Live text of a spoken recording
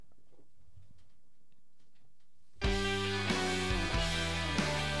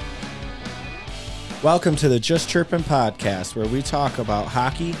Welcome to the Just Chirpin' podcast, where we talk about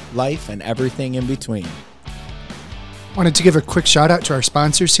hockey, life, and everything in between. Wanted to give a quick shout out to our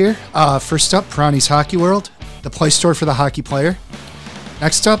sponsors here. First up, Perani's Hockey World, the play store for the hockey player.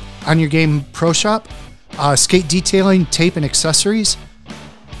 Next up, On Your Game Pro Shop, skate detailing, tape, and accessories.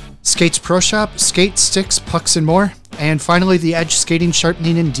 Skates Pro Shop, skates, sticks, pucks, and more. And finally, The Edge Skating,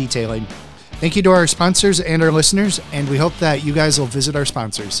 Sharpening, and Detailing. Thank you to our sponsors and our listeners, and we hope that you guys will visit our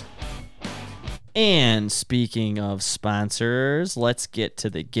sponsors. And speaking of sponsors, let's get to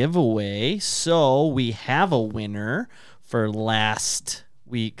the giveaway. So we have a winner for the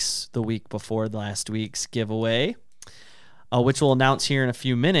week before last week's giveaway, which we'll announce here in a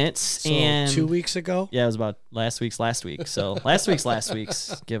few minutes. So and 2 weeks ago? Yeah, it was about last week. So last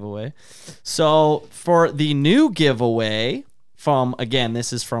week's giveaway. So for the new giveaway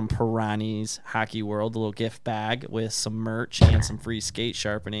this is from Perani's Hockey World, a little gift bag with some merch and some free skate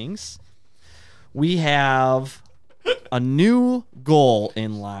sharpenings. We have a new goal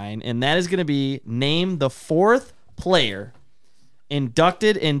in line, and that is going to be name the fourth player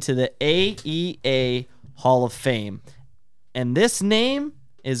inducted into the AEA Hall of Fame. And this name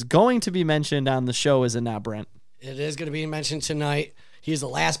is going to be mentioned on the show, is it not, Brent? It is going to be mentioned tonight. He's the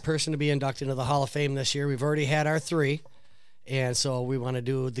last person to be inducted into the Hall of Fame this year. We've already had our three. And so we want to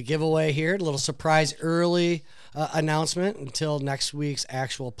do the giveaway here, a little surprise early announcement until next week's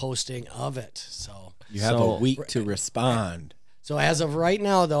actual posting of it. So you have a week to respond. So as of right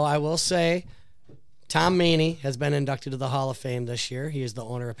now, though, I will say Tom Maney has been inducted to the Hall of Fame this year. He is the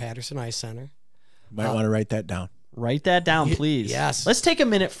owner of Patterson Ice Center. You might want to write that down. Write that down, please. Yes. Let's take a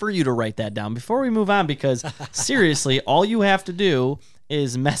minute for you to write that down before we move on, because seriously, all you have to do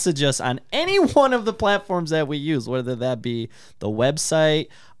is message us on any one of the platforms that we use, whether that be the website,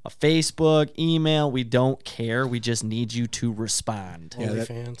 a Facebook, email. We don't care. We just need you to respond.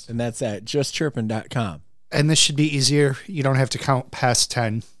 OnlyFans. And that's at justchirpin.com. And this should be easier. You don't have to count past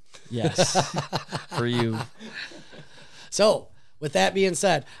 10. Yes, for you. So, with that being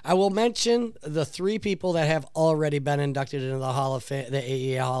said, I will mention the three people that have already been inducted into the Hall of Fame, the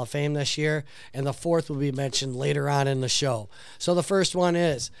AEA Hall of Fame this year, and the fourth will be mentioned later on in the show. So the first one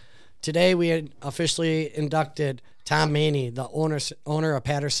is, today we had officially inducted Tom Maney, the owner of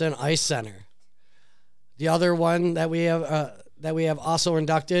Patterson Ice Center. The other one that we have also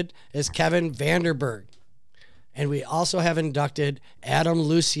inducted is Kevin Vanderberg. And we also have inducted Adam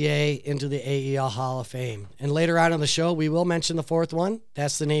Lucier into the AEL Hall of Fame. And later on in the show, we will mention the fourth one.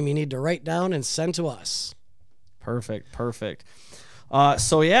 That's the name you need to write down and send to us. Perfect.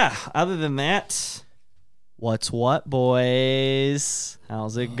 So, yeah, other than that, what's what, boys?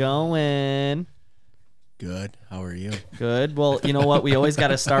 How's it going? Good. How are you? Good. Well, you know what? We always got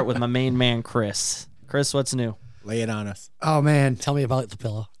to start with my main man, Chris. Chris, what's new? Lay it on us. Oh, man. Tell me about the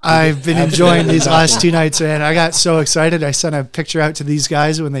pillow. I've been enjoying these last 2 nights, man. I got so excited. I sent a picture out to these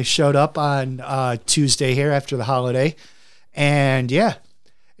guys when they showed up on Tuesday here after the holiday. And, yeah,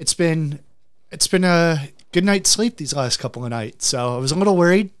 it's been a good night's sleep these last couple of nights. So I was a little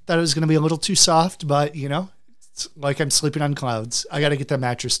worried that it was going to be a little too soft, but, it's like I'm sleeping on clouds. I got to get that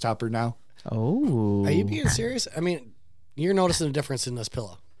mattress topper now. Oh. Are you being serious? I mean, you're noticing a difference in this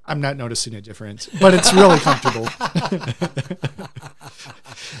pillow. I'm not noticing a difference, but it's really comfortable.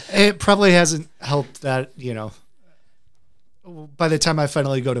 It probably hasn't helped that, by the time I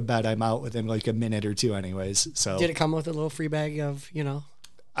finally go to bed, I'm out within like a minute or two anyways. So Did it come with a little free bag of,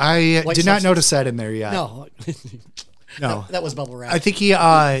 I White did not substance? notice that in there yet. No. No. That was bubble wrap. I think he,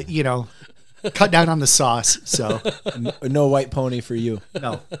 cut down on the sauce. So No white pony for you.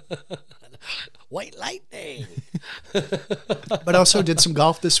 no, White lightning. but also did some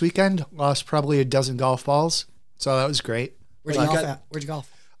golf this weekend. Lost probably a dozen golf balls. So that was great. Where'd you golf at? Where'd you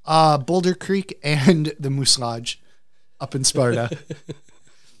golf? Boulder Creek and the Moose Lodge up in Sparta.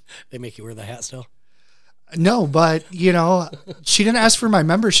 They make you wear the hat still? No, but, she didn't ask for my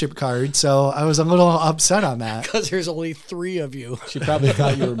membership card, so I was a little upset on that. Because there's only 3 of you. She probably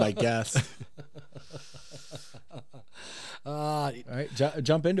thought you were my guest. All right,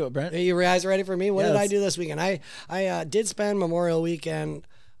 jump into it, Brent. Are you guys ready for me? What did Yes. I do this weekend? I did spend Memorial Weekend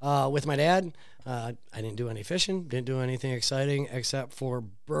with my dad. I didn't do any fishing, didn't do anything exciting except for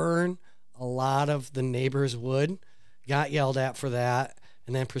burn a lot of the neighbor's wood. Got yelled at for that,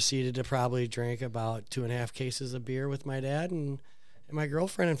 and then proceeded to probably drink about 2.5 cases of beer with my dad and my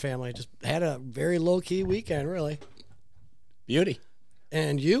girlfriend and family. Just had a very low-key weekend, really. Beauty.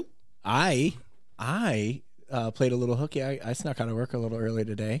 And you? I played a little hooky. I snuck out of work a little early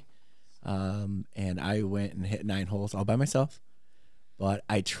today, and I went and hit 9 holes all by myself. But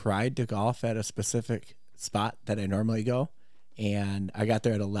I tried to golf at a specific spot that I normally go, and I got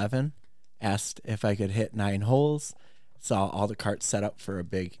there at 11, asked if I could hit 9 holes, saw all the carts set up for a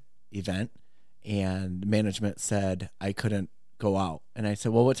big event, and management said I couldn't go out. And I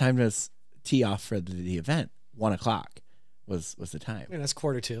said, well, what time does tee off for the event? 1 o'clock was the time. I mean, that's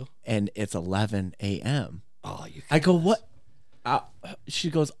 1:45. And it's 11 a.m. Oh, you. I go, what? She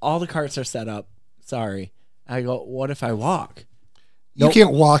goes, all the carts are set up. Sorry. I go, what if I walk? You Nope.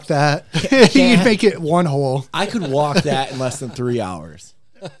 can't walk that. You'd make it 1 hole. I could walk that in less than 3 hours.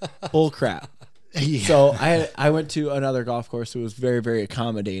 Bull crap. Yeah. So I went to another golf course who was very, very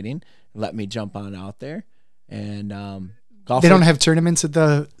accommodating, let me jump on out there. And golf. They don't have tournaments at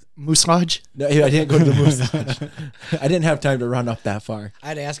the Moose Lodge? No, I didn't go to the Moose Lodge. I didn't have time to run up that far.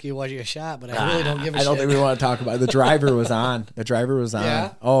 I'd ask you what you shot, but I really don't give a I shit. don't think we want to talk about it. The driver was on.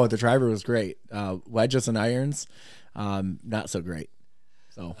 Yeah? Oh, the driver was great. Wedges and irons, not so great.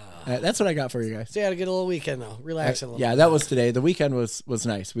 So that's what I got for you guys. So you had a good little weekend, though. Relaxing a little Yeah, bit. that was today. The weekend was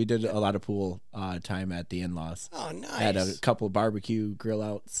nice. We did a lot of pool time at the in-laws. Oh, nice. Had a couple of barbecue grill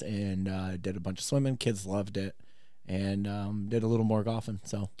outs and did a bunch of swimming. Kids loved it. And did a little more golfing.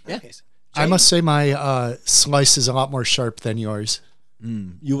 So, yeah. Nice. I must say my slice is a lot more sharp than yours.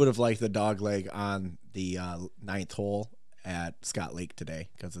 You would have liked the dog leg on the 9th hole at Scott Lake today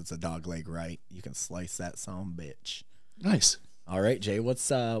because it's a dog leg right. You can slice that son bitch. Nice. All right, Jay,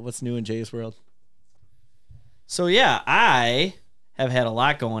 what's new in Jay's world? So yeah, I have had a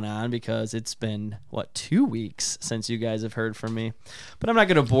lot going on because it's been 2 weeks since you guys have heard from me. But I'm not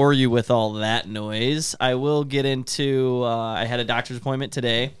going to bore you with all that noise. I will get into I had a doctor's appointment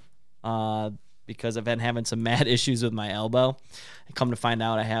today because I've been having some mad issues with my elbow. I come to find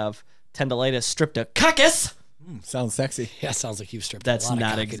out I have tendonitis streptococcus. Sounds sexy. Yeah, sounds like you've stripped That's a lot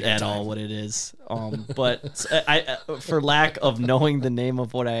not of cock in your at time. all what it is. But I for lack of knowing the name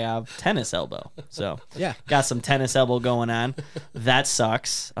of what I have, tennis elbow. So Yeah. got some tennis elbow going on. That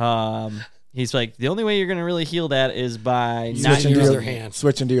sucks. He's like, the only way you're gonna really heal that is by not Switching to using your other it. hand.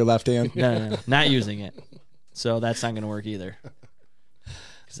 Switching to your left hand. No, not using it. So that's not gonna work either.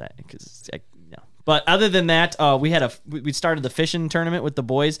 No. But other than that, we started the fishing tournament with the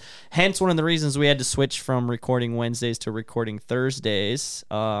boys. Hence, one of the reasons we had to switch from recording Wednesdays to recording Thursdays.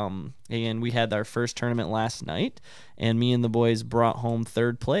 And we had our first tournament last night, and me and the boys brought home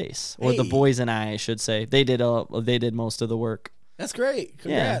 3rd place, or the Hey. boys and I should say. They did most of the work. That's great.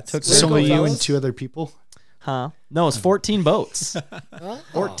 Yeah, Congrats. took Way to So go, only you fellas. and 2 other people? Huh? No, it's 14 boats. Oh.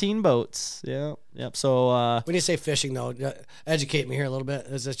 14 boats. Yeah. Yep. So When you say fishing, though, educate me here a little bit.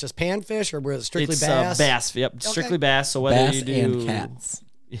 Is this just panfish, or was it strictly it's bass? bass. Yep. Strictly bass. So whether Bass you do and cats.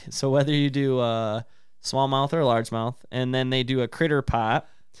 So whether you do smallmouth or largemouth, and then they do a critter pot.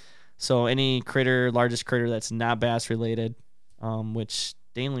 So any critter, largest critter that's not bass related, which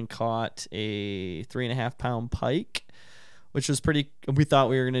Dalen caught a 3.5 pound pike, which was pretty. We thought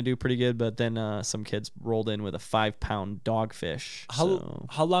we were gonna do pretty good, but then some kids rolled in with a 5 pound dogfish.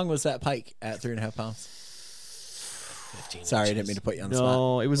 How long was that pike at 3.5 pounds? 15 Sorry, I inches. didn't mean to put you on the spot.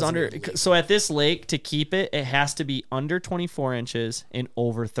 No, it was under. So at this lake, to keep it, it has to be under 24 inches and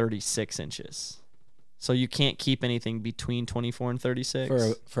over 36 inches. So you can't keep anything between 24 and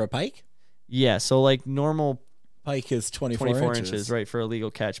 36. For a pike? Yeah, so like normal Pike is 24 24 inches. inches, right, for a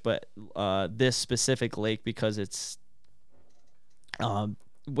legal catch. But this specific lake, because it's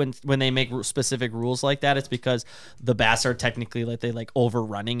when they make specific rules like that, it's because the bass are technically like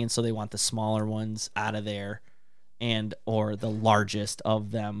overrunning, and so they want the smaller ones out of there, or the largest of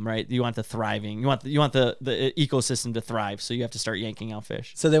them, right? You want the thriving, you want the ecosystem to thrive, so you have to start yanking out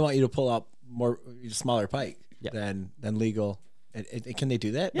fish. So they want you to pull up more smaller pike Yep. than legal. Can they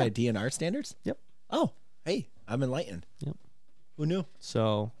do that by DNR standards? Yep. Oh, hey, I'm enlightened. Yep. Who knew?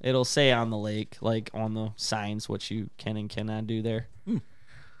 So it'll say on the lake, like on the signs, what you can and cannot do there.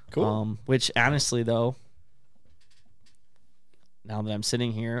 Cool. Which honestly, though, now that I'm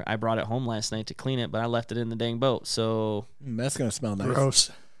sitting here, I brought it home last night to clean it, but I left it in the dang boat. So That's gonna smell nice.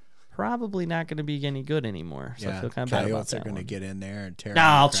 Gross. probably not going to be any good anymore. So I Yeah, feel kind of bad about coyotes are that gonna one. get in there and tear. Nah,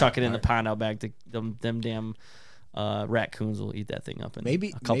 all I'll the chuck crap it in the apart. pond out back. Them damn raccoons will eat that thing up in Maybe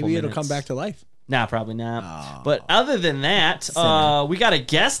a couple it'll minutes. come back to life. Nah, probably not. Oh. But other than that, Sinner. we got a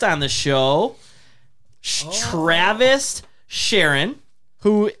guest on the show, Travis Sharon,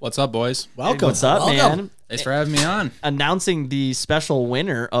 who What's up, boys? Welcome. what's up, Welcome. man? Thanks for having me on. Announcing the special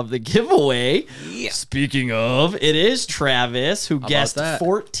winner of the giveaway. Speaking of, it is Travis who guessed that?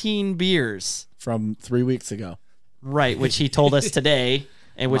 14 beers. From 3 weeks ago. Right, which he told us today,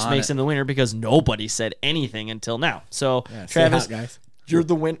 and which On makes it. him the winner because nobody said anything until now. So, Yeah, stay Travis, hot, guys. you're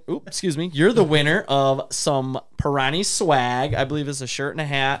the win. Oops, excuse me. You're the winner of some Pirani swag. I believe it's a shirt and a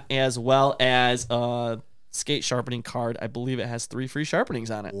hat, as well as skate sharpening card. I believe it has 3 free sharpenings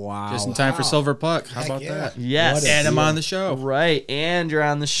on it. Wow. Just in time for Silver Puck. How Heck about yeah. that? Yes. And I'm on the show. Right, and you're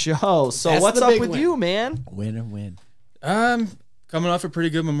on the show. So That's what's the up big with win. you, man? Win and win. Coming off a pretty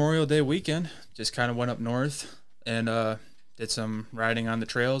good Memorial Day weekend. Just kind of went up north and did some riding on the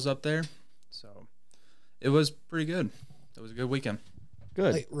trails up there. So it was pretty good. It was a good weekend.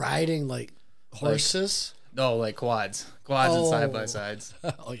 Good. Like riding like horses. No, like quads and Oh. side by sides.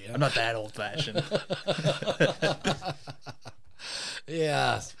 Oh yeah. I'm not that old fashioned.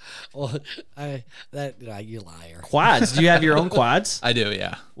 Yeah. Well, you liar. Quads. Do you have your own quads? I do,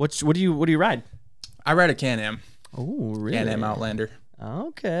 yeah. What do you ride? I ride a Can-Am. Oh, really? Can-Am Outlander.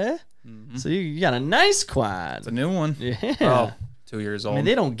 Okay. So you got a nice quad. It's a new one. Yeah. Oh, 2 years I old. mean,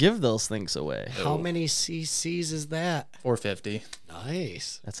 they don't give those things away. How many cc's is that? 450.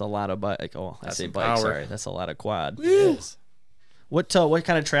 Nice. That's a lot of bike. Oh, I That's say some bike. power. Sorry, that's a lot of quad. Yes. What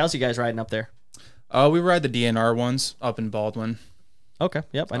kind of trails you guys riding up there? We ride the DNR ones up in Baldwin. Okay.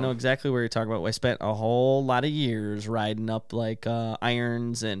 Yep. I know exactly where you're talking about. I spent a whole lot of years riding up like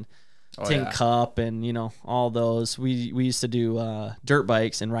Irons and Tin yeah. Cup and all those. We used to do dirt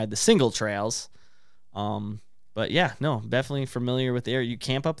bikes and ride the single trails. But yeah, no, definitely familiar with the area. You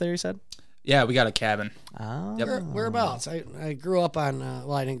camp up there, you said? Yeah, we got a cabin. Oh. Whereabouts? I grew up on.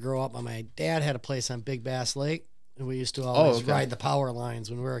 Well, I didn't grow up, but my dad had a place on Big Bass Lake, and we used to always okay. ride the power lines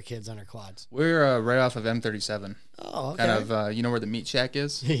when we were kids on our quads. We're right off of M37. Oh, okay. Kind of, you know where the meat shack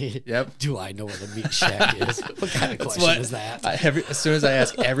is? Yep. Do I know where the meat shack is? What kind of question is that? As soon as I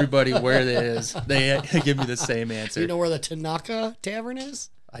ask everybody where it is, they give me the same answer. Do you know where the Tanaka Tavern is?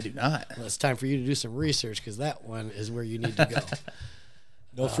 I do not. Well, it's time for you to do some research because that one is where you need to go.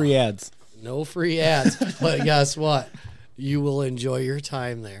 No free ads. No free ads, but guess what? You will enjoy your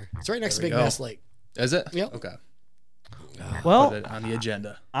time there. It's right next to There we Big go. Bass Lake. Is it? Yep. Okay. Well, Put it on the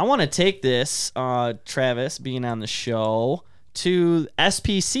agenda. I want to take this, Travis, being on the show, to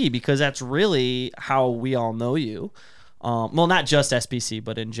SPC because that's really how we all know you. Well, not just SPC,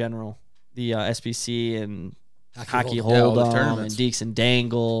 but in general, the SPC and Hockey Yeah, all the Hold'em and tournaments. Deeks and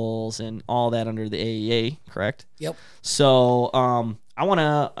Dangles and all that under the AEA, correct? Yep. So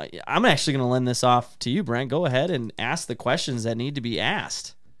I'm actually going to lend this off to you, Brent. Go ahead and ask the questions that need to be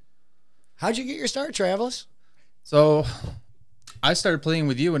asked. How'd you get your start, Travis? So I started playing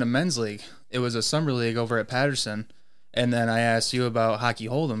with you in a men's league. It was a summer league over at Patterson. And then I asked you about Hockey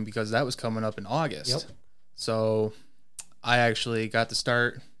Hold'em because that was coming up in August. Yep. So I actually got to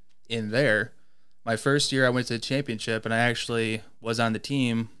start in there. My first year I went to the championship and I actually was on the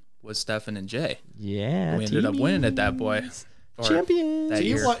team with Stefan and Jay. Yeah. We ended up winning at that boy. Or Champions. that So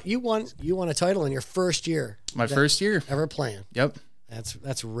year. you won a title in your first year My first year. ever playing. Yep.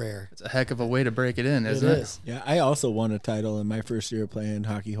 That's rare. It's a heck of a way to break it in, It isn't it? is. Yeah, I also won a title in my first year playing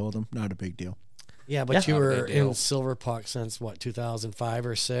Hockey Hold'em. Not a big deal. Yeah, but you Not a were big deal. in Silver Puck since what 2005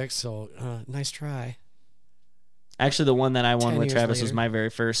 or 6. So nice try. Actually, the one that I won 10 with years Travis was later. my very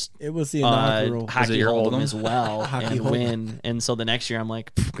first It was the inaugural. Hockey your Hold'em Hold'em? as well Hockey and Hold'em. win. And so the next year I'm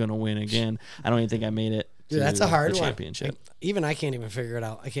like, gonna win again. I don't even think I made it. Dude, to that's a hard the one. championship. Even I can't even figure it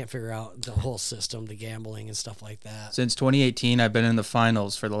out. I can't figure out the whole system, the gambling and stuff like that. Since 2018, I've been in the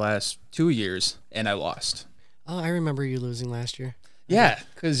finals for the last 2 years, and I lost. Oh, I remember you losing last year. Yeah,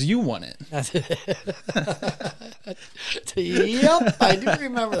 because you won it. Yep, I do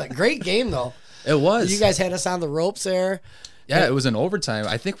remember that. Great game though. It was. You guys had us on the ropes there. Yeah, it was in overtime.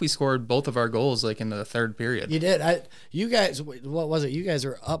 I think we scored both of our goals like in the third period. You did. You guys, what was it? You guys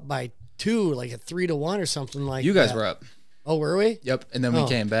were up by 2, like a 3-1 or something like that. You guys were up. Oh, were we? Yep. And then we Oh.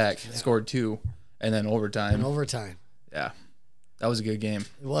 came back, scored 2, and then overtime. In overtime. Yeah. That was a good game.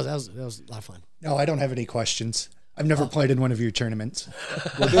 It was. That was a lot of fun. No, I don't have any questions. I've never played in one of your tournaments.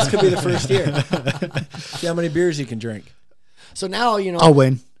 Well, this could be the first year. See how many beers you can drink. So now you know. I'll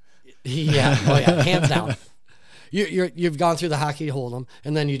win. Yeah. Oh yeah. Hands down. You've gone through the Hockey Hold'em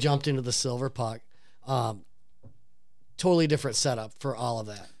and then you jumped into the Silver Puck. Totally different setup for all of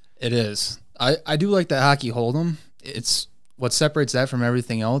that. It is. I do like that Hockey Hold'em. It's what separates that from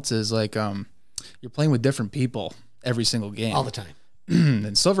everything else is like you're playing with different people every single game. All the time.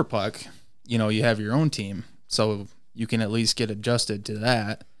 In Silver Puck, you know, you have your own team, so you can at least get adjusted to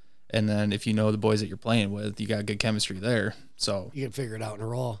that. And then if you know the boys that you're playing with, you got good chemistry there. So You can figure it out in a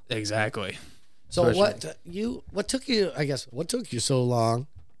roll. exactly. So Especially- what took you so long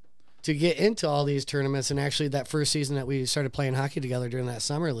to get into all these tournaments? And actually that first season that we started playing hockey together during that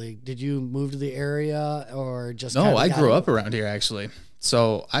summer league, did you move to the area or just No, kinda I got grew in? up around here actually.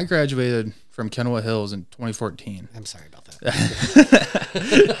 So I graduated from Kenowa Hills in 2014, I'm sorry about that.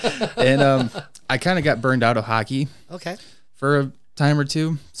 and I kind of got burned out of hockey Okay. for a time or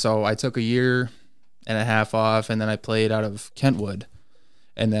two. So I took a year and a half off, and then I played out of Kentwood,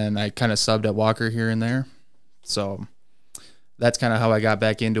 and then I kind of subbed at Walker here and there. So that's kind of how I got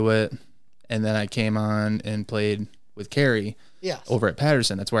back into it. And then I came on and played with Carrie over at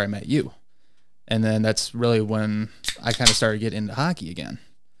Patterson. That's where I met you. And then that's really when I kind of started getting into hockey again.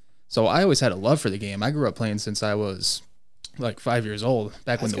 So I always had a love for the game. I grew up playing since I was like 5 years old,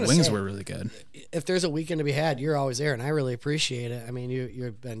 back when the Wings were really good. If there's a weekend to be had, you're always there, and I really appreciate it. I mean,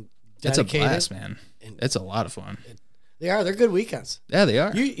 you've been dedicated. It's a blast, man. It's a lot of fun. They're good weekends. Yeah, they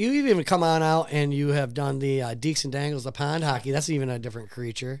are. You even come on out and you have done the Deeks and Dangles, the pond hockey. That's even a different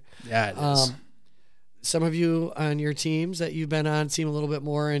creature. Yeah, it is. Some of you on your teams that you've been on seem a little bit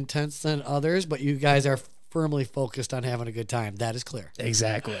more intense than others, but you guys are firmly focused on having a good time. That is clear.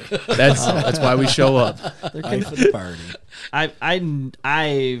 Exactly. That's why we show up. Life of the party.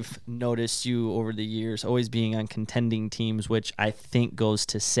 I've noticed you over the years always being on contending teams, which I think goes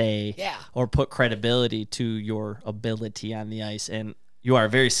to say or put credibility to your ability on the ice. And you are a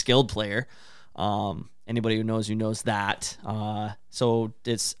very skilled player. Anybody who knows you knows that. So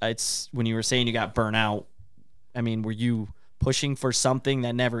it's when you were saying you got burnt out, I mean, were you pushing for something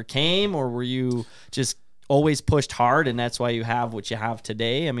that never came, or were you just always pushed hard and that's why you have what you have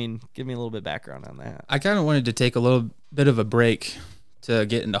today? I mean, give me a little bit of background on that. I kind of wanted to take a little bit of a break to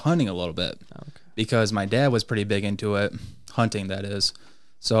get into hunting a little bit because my dad was pretty big into it, hunting that is.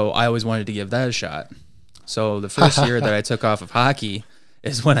 So I always wanted to give that a shot. So the first year that I took off of hockey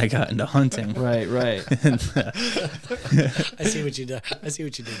is when I got into hunting. Right. I see what you did. I see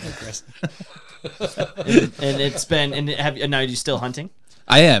what you did there, Chris. and it's been, now are you still hunting?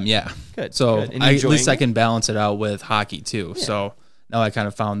 I am, yeah. Good. So good. at least I can balance it out with hockey too. Yeah. So now I kind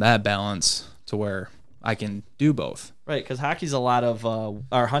of found that balance to where I can do both. Right, because hockey's a lot of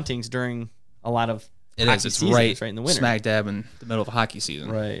our hunting's during a lot of it hockey is. It's seasons, right in the winter, smack dab in the middle of hockey season.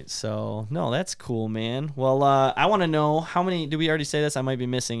 Right. So no, that's cool, man. Well, I want to know how many. Did we already say this? I might be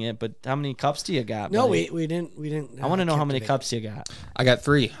missing it, but how many cups do you got? No, buddy? we didn't. I want to know how many cups you got. I got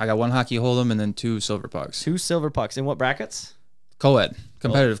 3. I got 1 hockey hold'em and then 2 silver pucks. 2 silver pucks. In what brackets? Co-ed,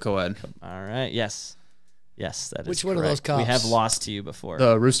 competitive co-ed. All right. Yes, that is. Which one correct. of those cups? We have lost to you before.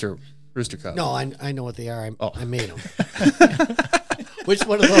 The Rooster Cup. No, I know what they are. I made them. Which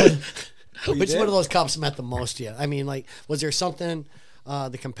one of those? Which one of those cups meant the most to you? I mean, like, was there something,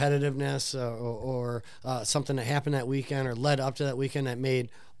 the competitiveness, or something that happened that weekend or led up to that weekend that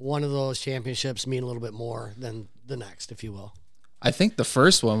made one of those championships mean a little bit more than the next, if you will? I think the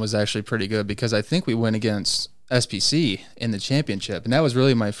first one was actually pretty good because I think we went against SPC in the championship, and that was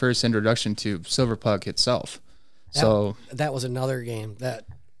really my first introduction to Silver Puck itself. That was another game that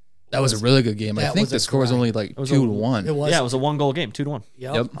was a really good game. I think the score was only like 2-1. It was. Yeah, it was a 1-goal game, 2-1.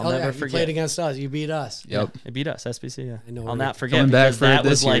 Yep. I'll never forget. You played against us. You beat us. Yep. It beat us, SBC. Yeah. I know I'll not forget coming back because for that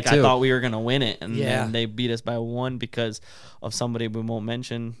this was year, like I too. thought we were gonna win it, and Yeah. then they beat us by 1 because of somebody we won't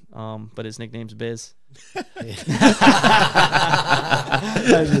mention, but his nickname's Biz. I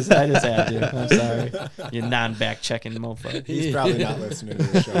just had to. I'm sorry. You non-back checking mofo. He's probably not listening to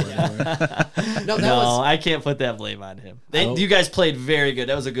the show anymore. No, I can't put that blame on him. You guys played very good.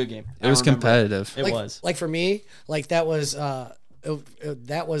 That was a good game. It was competitive. It was. Like for me, like that was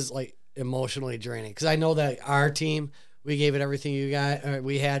that was like emotionally draining because I know that our team, we gave it everything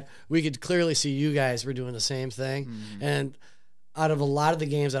we could clearly see you guys were doing the same thing. And out of a lot of the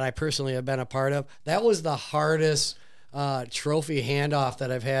games that I personally have been a part of, that was the hardest trophy handoff that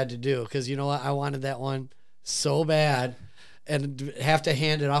I've had to do because you know what, I wanted that one so bad and have to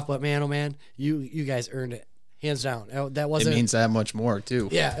hand it off, but man, oh man, you guys earned it hands down. That wasn't. It means that much more too.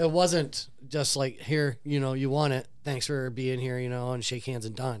 Yeah, it wasn't just like here, you won it. Thanks for being here, and shake hands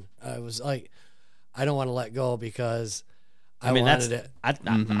and done. It was like I don't want to let go because I wanted it.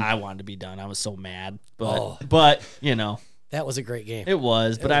 I wanted to be done. I was so mad, but that was a great game. It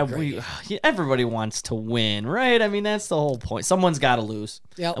was, but everybody wants to win, right? I mean, that's the whole point. Someone's got to lose.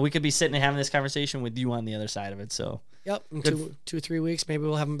 Yep. And we could be sitting and having this conversation with you on the other side of it. So, yep. In 2-3 weeks, maybe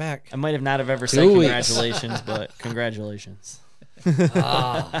we'll have them back. I might have not have ever said congratulations, but congratulations.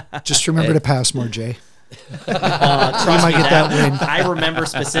 Just remember to pass more, Jay. Trust me, get that win. I remember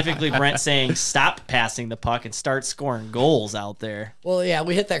specifically Brent saying, "Stop passing the puck and start scoring goals out there." Well, yeah,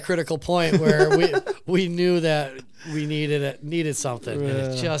 we hit that critical point where we knew that we needed something, and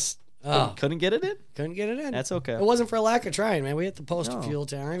it just couldn't get it in. Couldn't get it in. That's okay. It wasn't for a lack of trying, man. We hit the post a few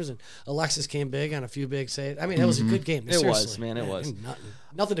times, and Alexis came big on a few big saves. I mean, it was a good game. It was, man. It was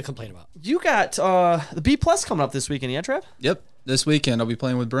nothing to complain about. You got the B+ coming up this weekend, yeah, Trev? Yep. This weekend I'll be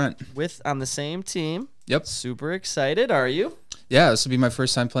playing with Brent. On the same team. Yep. Super excited, are you? Yeah, this will be my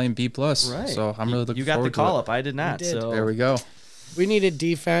first time playing B+. Right. So I'm really looking forward to it. You got the call up. I did not. did. So There we go. We needed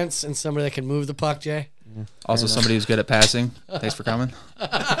defense and somebody that can move the puck, Jay. Also, somebody who's good at passing. Thanks for coming.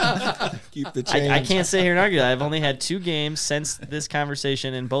 Keep the change. I can't sit here and argue that. I've only had 2 games since this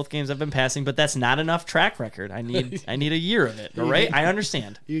conversation, and both games I've been passing, but that's not enough track record. I need a year of it. All right, I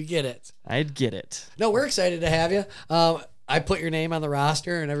understand. You get it. I'd get it. No, we're excited to have you. I put your name on the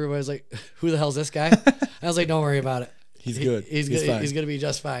roster, and everybody's like, "Who the hell's this guy?" I was like, "Don't worry about it. He's good. He's He's good. fine. He's going to be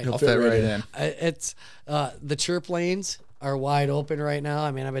just fine." I'll fit right in. It's the chirp lanes are wide open right now. I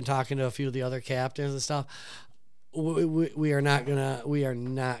mean, I've been talking to a few of the other captains and stuff. We are not going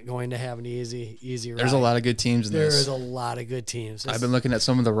to have an easy ride. There's a lot of good teams in There this. is a lot of good teams. I've been looking at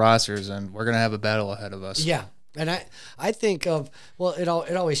some of the rosters, and we're gonna have a battle ahead of us. Yeah, and I think of it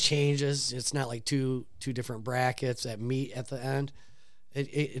always changes. It's not like two different brackets that meet at the end.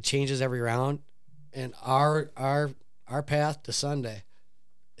 It changes every round, and our path to Sunday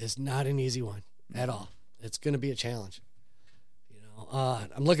is not an easy one at all. It's going to be a challenge.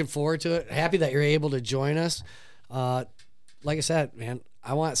 I'm looking forward to it. Happy that you're able to join us. Like I said, man,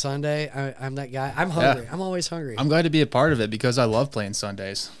 I want Sunday. I'm that guy. I'm hungry. Yeah. I'm always hungry. I'm glad to be a part of it because I love playing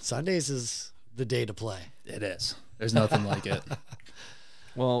Sundays. Sundays is the day to play. It is. There's nothing like it.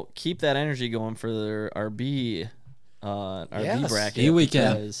 Well, keep that energy going for our B Yes. bracket. B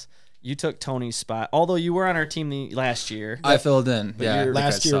weekend. Because you took Tony's spot. Although you were on our team last year. I filled in. Yeah. you're- like I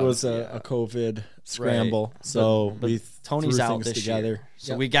Last year subbed. was a COVID scramble, so But we Tony's threw out things this together. year.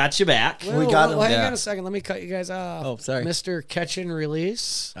 So we got you back. We got him. Hang Yeah. on a second. Let me cut you guys off. Oh, sorry. Mr. Catch and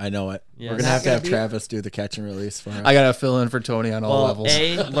Release. I know it. Yes. We're gonna Not have to gonna have be- Travis do the catch and release for him. I gotta fill in for Tony on all Well,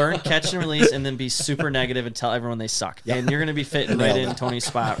 levels. learn catch and release, and then be super negative and tell everyone they suck. And you're going to be fitting right in Tony's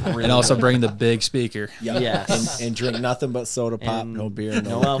spot. Really and also good. bring the big speaker. Yes. and drink nothing but soda pop, And no beer,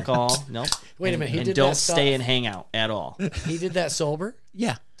 no alcohol. Nope. Wait a minute, he and did don't that stuff? stay and hang out at all. He did that sober.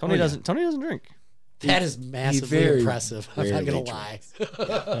 Yeah, Tony doesn't drink. That is massively very impressive. I'm not rarely gonna lie.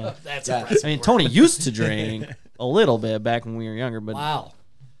 That's Yeah. impressive. I mean, Tony used to drink a little bit back when we were younger, but Wow.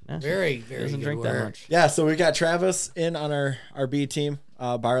 yeah, Very, he very doesn't good drink work. that much. Yeah, so we got Travis in on our B team,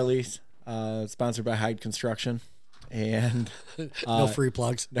 Barley's, sponsored by Hyde Construction, and No free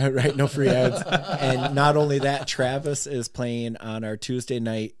plugs. no free ads. And not only that, Travis is playing on our Tuesday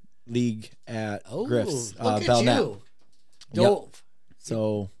night league at Oh, Griff's look at Belknap. you. Dove,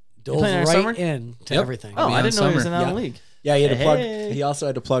 So dove playing our right summer? into Yep. everything. Oh, be I on didn't know he was in summer. that Yeah. league. yeah, he had to plug. Hey. He also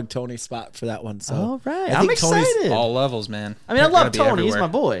had to plug Tony's spot for that one. So All right, I I'm think Tony's- excited. All levels, man. I mean, I Gotta love be Tony. He's everywhere.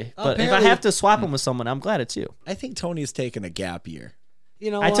 my boy. But if I Apparently- have to swap him with someone, I'm glad it's you. I think Tony's taken a gap year. You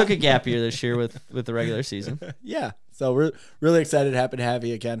know, I what? took a gap year this year with the regular season. Yeah, so we're really excited, happy to have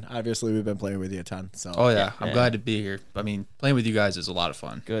you again. Obviously, we've been playing with you a ton, so Oh yeah, I'm Yeah. glad to be here. I mean, playing with you guys is a lot of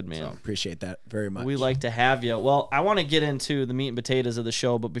fun. Good, man. appreciate that very much. We like to have you. Well, I want to get into the meat and potatoes of the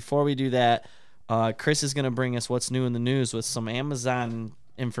show, but before we do that, Chris is going to bring us what's new in the news with some Amazon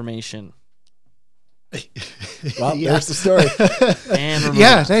information. Well, there's the story. And remote.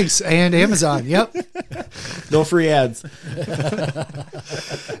 Yeah, thanks. And Amazon. Yep. No free ads.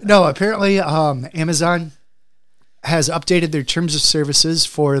 No, apparently Amazon has updated their terms of services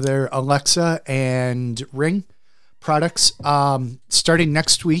for their Alexa and Ring products. Starting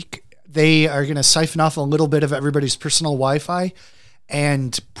next week, they are going to siphon off a little bit of everybody's personal Wi-Fi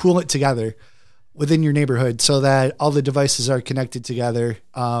and pool it together within your neighborhood so that all the devices are connected together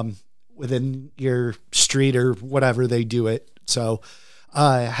within your street or whatever they do it. So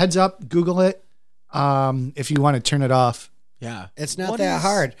heads up, Google it if you want to turn it off. Yeah. It's not What that is-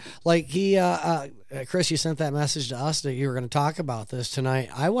 hard. Like Chris, you sent that message to us that you were going to talk about this tonight.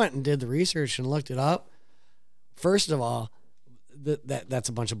 I went and did the research and looked it up. First of all, that's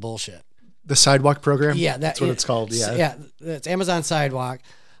a bunch of bullshit. The Sidewalk program? Yeah, that's what it's called. Yeah. Yeah, it's Amazon Sidewalk.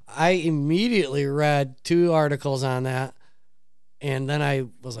 I immediately read 2 articles on that, and then I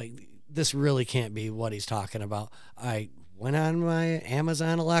was like, this really can't be what he's talking about. I went on my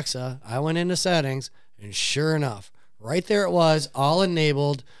Amazon Alexa, I went into settings, and sure enough, right there it was, all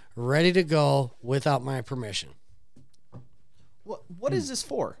enabled, ready to go without my permission. What is this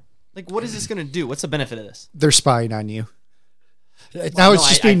for? Like, what is this going to do? What's the benefit of this? They're spying on you. It's- Now no, it's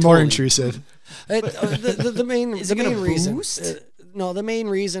just I being more totally- intrusive. the main Is the it gonna main reason boost? no, the main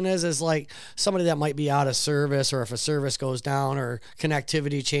reason is like somebody that might be out of service, or if a service goes down or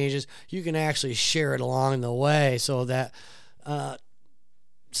connectivity changes, you can actually share it along the way so that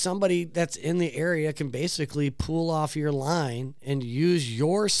somebody that's in the area can basically pull off your line and use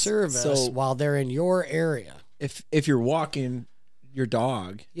your service So- while they're in your area. If you're walking your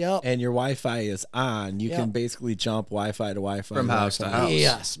dog Yep. and your Wi-Fi is on, you Yep. can basically jump Wi-Fi to Wi-Fi From house to Wi-Fi house.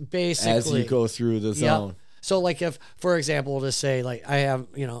 Yes, basically. as you go through the zone. So like if, for example, to say like I have,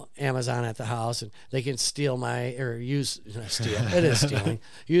 Amazon at the house and they can steal it is stealing,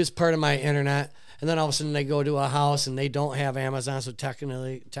 use part of my internet. And then all of a sudden they go to a house and they don't have Amazon. So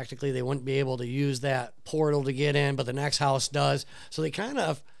technically they wouldn't be able to use that portal to get in, but the next house does. So they kind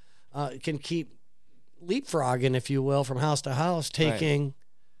of can keep leapfrogging, if you will, from house to house, taking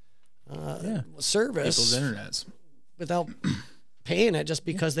service People's internets. without paying it just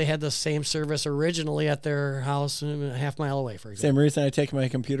because they had the same service originally at their house a half mile away, for example. Same reason I take my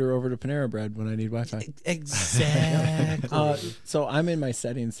computer over to Panera Bread when I need Wi-Fi. Exactly. So I'm in my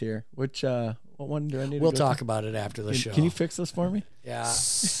settings here. Which what one do I need? We'll to go talk to? about it after the show. Can you fix this for me? Yeah.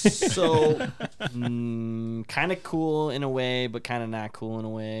 So, kind of cool in a way, but kind of not cool in a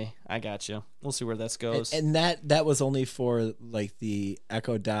way. I got you. We'll see where this goes. And that was only for like the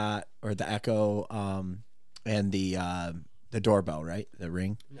Echo Dot or the Echo and the doorbell, right? The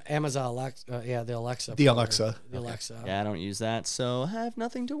Ring. Amazon Alexa. The Alexa. The part. Alexa. The Alexa. Yeah, I don't use that, so I have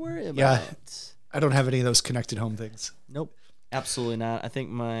nothing to worry about. Yeah. I don't have any of those connected home things. Nope, absolutely not. I think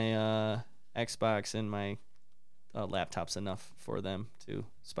my Xbox and my laptop's enough for them to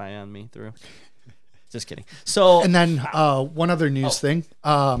spy on me through. Just kidding. So, And then one other news thing.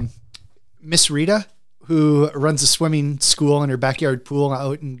 Miss Rita, who runs a swimming school in her backyard pool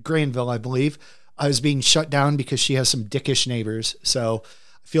out in Granville, I believe, is being shut down because she has some dickish neighbors. So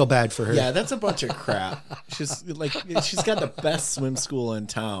I feel bad for her. Yeah, that's a bunch of crap. She's got the best swim school in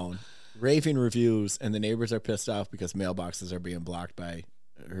town, raving reviews, and the neighbors are pissed off because mailboxes are being blocked by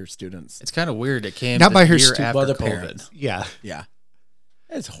her students. It's kind of weird. It came Not the by her year stu- after well, the COVID. parents. Yeah. Yeah,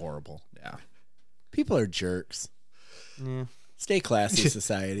 it's horrible. Yeah. People are jerks. yeah. Stay classy,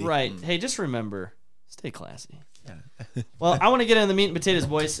 society. Right. Hey, just remember, stay classy. Well, I want to get into the meat and potatoes,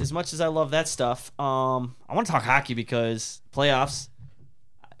 boys. As much as I love that stuff, I want to talk hockey because playoffs.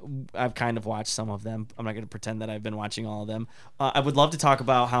 I've kind of watched some of them. I'm not going to pretend that I've been watching all of them. I would love to talk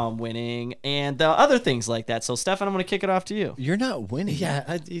about how I'm winning and other things like that. So, Stefan, I'm going to kick it off to you. You're not winning.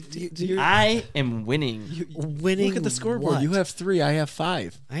 Yeah. You're I am winning. winning. Look at the scoreboard. what? You have 3. I have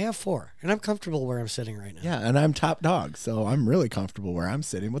 5. I have 4, and I'm comfortable where I'm sitting right now. Yeah, and I'm top dog, so I'm really comfortable where I'm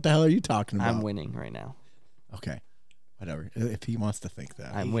sitting. What the hell are you talking about? I'm winning right now. Okay, whatever. If he wants to think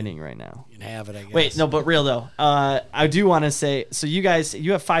that. I'm winning right now. You can have it, I guess. Wait, no, but real though. I do want to say, so you guys,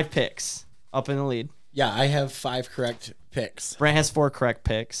 you have 5 picks up in the lead. Yeah, I have 5 correct picks. Brant has 4 correct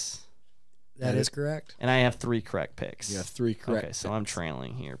picks, That is correct. and I have 3 correct picks. You have 3 correct. Okay, so I'm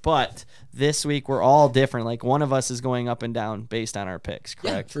trailing here. But this week we're all different. Like one of us is going up and down based on our picks,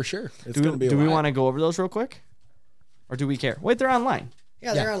 Yeah, correct? for sure. It's do gonna be. do we want to go over those real quick? Or do we care? Wait, they're online.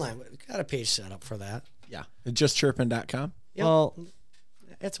 Yeah, they're online. We got a page set up for that. Yeah, justchirping.com. Yep. Well,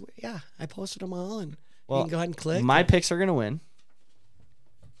 I posted them all, and Well, you can go ahead and click. my picks are going to win,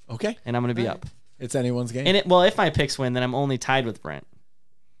 Okay, and I'm going to be up. it's anyone's game. And if my picks win, then I'm only tied with Brent.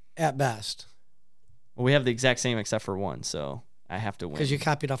 at best, Well, we have the exact same except for one, so I have to win. because you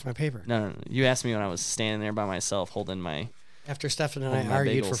copied off my paper. No. You asked me when I was standing there by myself holding my. After Stefan and Oh, I my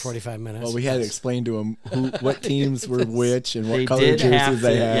argued for bagels. 45 minutes. Well, we had to explain to him what teams were which and what They color did have jerseys to.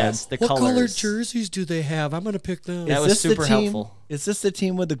 they had. Yes, the What colors. color jerseys do they have? I'm going to pick them. That Is was this the super team- helpful. Is this the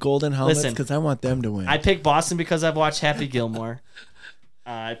team with the golden helmets? Listen, Because I want them to win. I picked Boston because I've watched Happy Gilmore.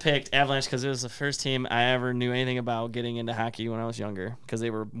 I picked Avalanche because it was the first team I ever knew anything about getting into hockey when I was younger because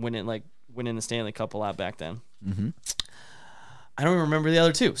they were winning the Stanley Cup a lot back then. Mm-hmm. I don't even remember the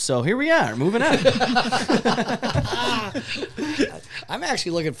other 2. So here we are, moving on. I'm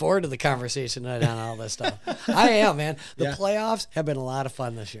actually looking forward to the conversation tonight on all this stuff. I am, man. The Yeah. playoffs have been a lot of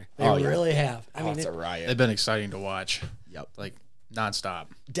fun this year. They Oh, yeah. really have. I mean, it's a riot. They've been exciting to watch. Yep. Like nonstop.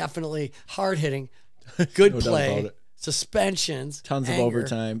 definitely hard hitting, good No doubt play, about it. suspensions, Tons of anger.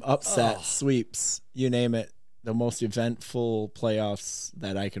 overtime, upsets, Oh. sweeps, you name it. The most eventful playoffs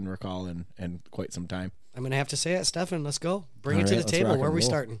that I can recall in quite some time. I'm going to have to say it, Stefan. Let's go. Bring All it to right, the let's table. rock Where are and we roll.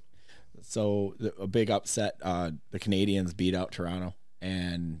 starting? So a big upset. The Canadians beat out Toronto,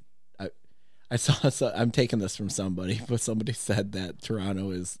 and I saw. I'm taking this from somebody, but somebody said that Toronto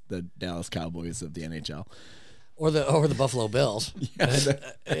is the Dallas Cowboys of the NHL. Or the Buffalo Bills. Yeah,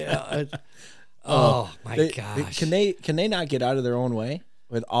 Yeah, oh, my gosh. Can they not get out of their own way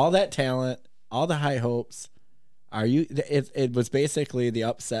with all that talent, all the high hopes? Are you? It was basically the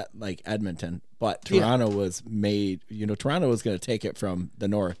upset like Edmonton, but Toronto was made. Toronto was going to take it from the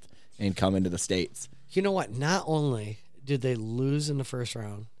north and come into the States. You know what? Not only did they lose in the first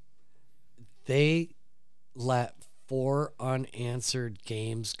round, they let 4 unanswered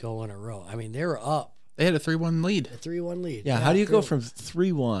games go in a row. I mean, they were up They had a 3-1 lead. a 3-1 lead. Yeah, how do you go 3-1. from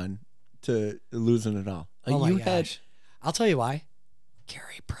 3-1 to losing it all? Like Oh my you gosh! I'll tell you why.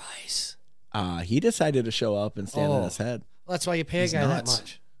 Carey Price. He decided to show up and stand on Oh. his head. Well, that's why you pay a He's guy nuts. that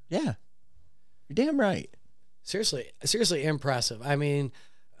much. Yeah, you're damn right. Seriously impressive. I mean,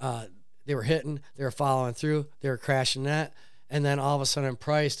 they were hitting, they were following through, they were crashing net, and then all of a sudden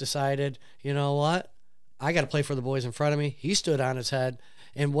Price decided, you know what? I got to play for the boys in front of me. He stood on his head,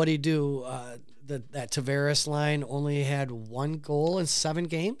 and what did he do? That Tavares line only had 1 goal in 7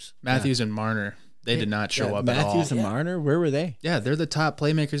 games. Matthews and Marner, they did not show up Matthews at all. and Marner, where were they? Yeah, they're the top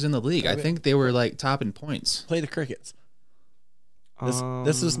playmakers in the league. I think they were like top in points. Play the Crickets.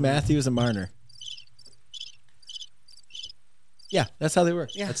 This was Matthews and Marner. Yeah, that's how they were.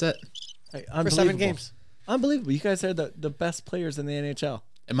 Yeah. That's it. Hey, For 7 unbelievable. games. Unbelievable. You guys are the best players in the NHL.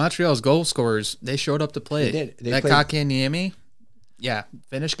 And Montreal's goal scorers, they showed up to play. They did. They that played- Kakaniemi, yeah,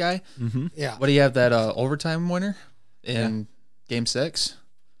 Finnish guy. Yeah. What do you have, that overtime winner in Game 6?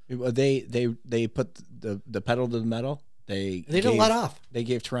 Well, they put the pedal to the metal. They didn't let off. They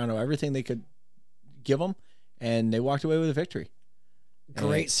gave Toronto everything they could give them, and they walked away with a victory.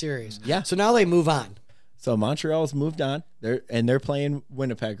 Great series. Yeah. So now they move on. So Montreal's moved on. They're playing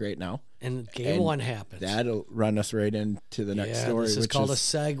Winnipeg right now. And game And 1 happens. That'll run us right into the next story, This is which called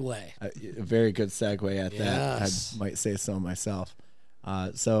is a segue. a very good segue at that. Yes. I might say so myself.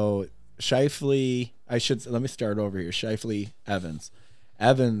 So Scheifele, let me start over here. Scheifele, Evans.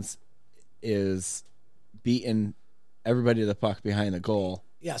 Evans is beating everybody to the puck behind the goal.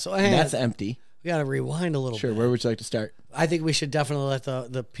 Yeah, so And that's empty. we got to rewind a little Sure. bit. Where would you like to start? I think we should definitely let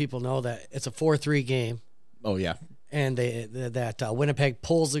the people know that it's a 4-3 game, Oh, yeah. and that Winnipeg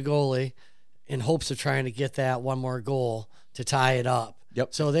pulls the goalie in hopes of trying to get that one more goal to tie it up.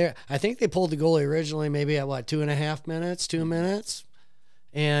 Yep. So I think they pulled the goalie originally maybe at 2.5 minutes, 2 minutes,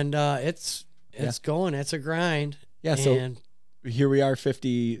 and it's going. It's a grind. Yeah, so And here we are,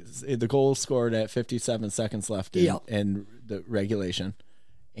 the goal scored at 57 seconds left in, Yep. in the regulation.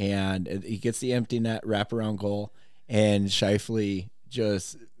 And he gets the empty net wraparound goal, and Scheifele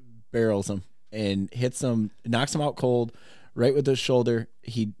just barrels him and hits him, knocks him out cold, right with his shoulder.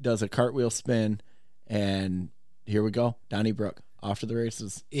 He does a cartwheel spin, and here we go. Donnybrook off to the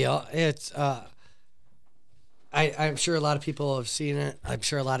races. yeah, it's I'm sure a lot of people have seen it. I'm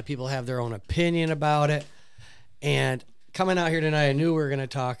sure a lot of people have their own opinion about it. And coming out here tonight, I knew we were going to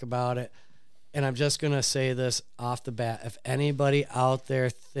talk about it. And I'm just going to say this off the bat. If anybody out there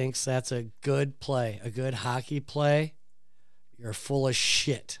thinks that's a good play, a good hockey play, you're full of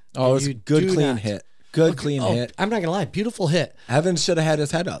shit. Oh, it And was a you good, do clean not- hit. Good, clean hit. I'm not going to lie. Beautiful hit. Evans should have had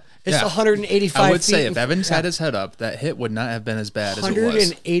his head up. It's Yeah. 185 I would feet. say if Evans had his head up, that hit would not have been as bad as it was.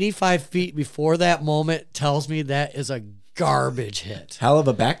 185 feet before that moment tells me that is a garbage hit. Hell of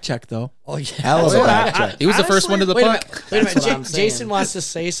a back check, though. Oh, yeah. Hell of a back check. He was the first one to the Wait a puck. minute. Wait a That's minute. what I'm saying. Jason wants to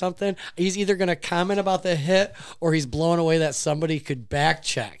say something. He's either going to comment about the hit or he's blown away that somebody could back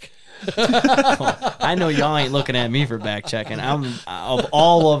check. I know y'all ain't looking at me for back checking. I'm of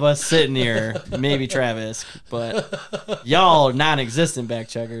all of us sitting here, maybe Travis, but y'all non-existent back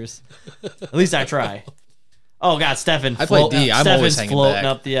checkers. At least I try. Oh God, Stefan! I play D. I'm always Stefan's hanging floating back.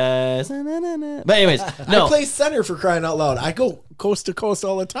 up the ice. Na, na, na, na. But anyways, no, I play center for crying out loud. I go coast to coast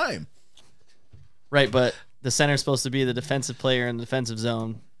all the time. right. But the center's supposed to be the defensive player in the defensive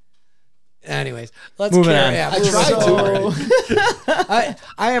zone. Anyways, let's Moving carry on. yeah, I moving tried on. to already.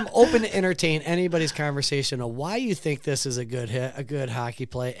 I am open to entertain anybody's conversation of why you think this is a good hit, a good hockey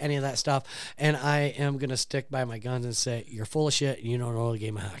play, any of that stuff. And I am going to stick by my guns and say, you're full of shit and you don't know the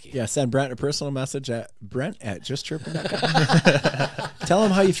game of hockey. Yeah, send Brent a personal message at brent@justchirping.com. Tell him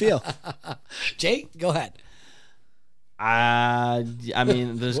how you feel. Jake, go ahead. I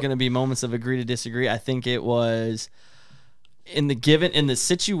mean, there's going to be moments of agree to disagree. I think it was in the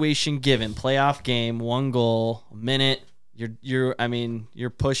situation given, playoff game, 1 goal, a minute. You're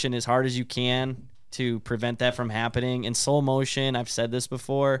pushing as hard as you can to prevent that from happening in slow motion. I've said this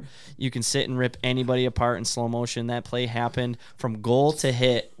before. You can sit and rip anybody apart in slow motion. That play happened from goal to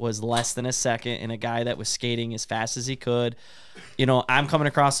hit was less than a second, and a guy that was skating as fast as he could. You know, I'm coming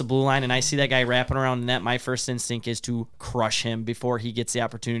across the blue line and I see that guy wrapping around the net. My first instinct is to crush him before he gets the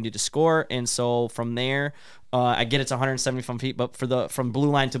opportunity to score. And so from there, I get it's 175 feet, but from blue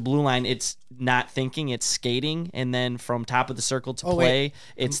line to blue line, it's not thinking, it's skating. And then from top of the circle to play,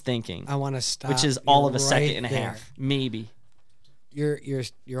 it's thinking, I want to stop. which is all of a you second right and a there. half, maybe.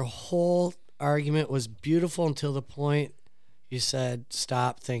 Your whole argument was beautiful until the point you said,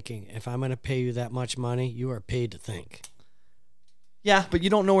 stop thinking. If I'm going to pay you that much money, you are paid to think. Yeah, but you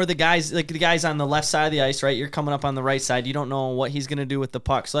don't know where the guys on the left side of the ice, right? You're coming up on the right side. You don't know what he's going to do with the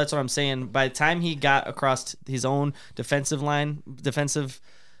puck. So that's what I'm saying. By the time he got across his own defensive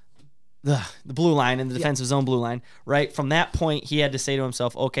the blue line in the defensive zone blue line, right? From that point, he had to say to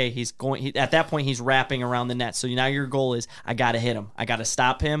himself, okay, at that point, he's wrapping around the net. So now your goal is, I got to hit him. I got to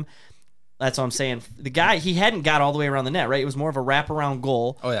stop him. That's what I'm saying. The guy, he hadn't got all the way around the net, right? It was more of a wraparound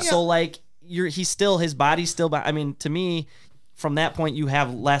goal. Oh, yeah. So, like, his body's still, I mean, to me, from that point, you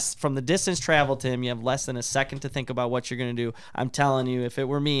have less, from the distance traveled to him, you have less than a second to think about what you're going to do. I'm telling you, if it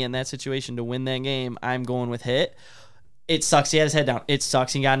were me in that situation to win that game, I'm going with hit. It sucks. He had his head down. It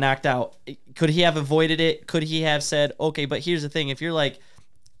sucks. He got knocked out. Could he have avoided it? Could he have said, okay, but here's the thing. If you're like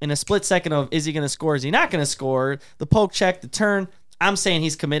in a split second of, is he going to score? Is he not going to score? The poke check, the turn. I'm saying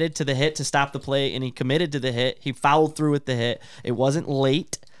he's committed to the hit to stop the play, and he committed to the hit. He followed through with the hit. It wasn't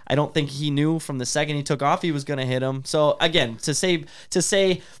late. I don't think he knew from the second he took off he was going to hit him. So, again, to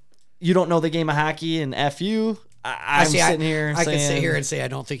say you don't know the game of hockey and F you, I'm sitting here I saying, can sit here and say I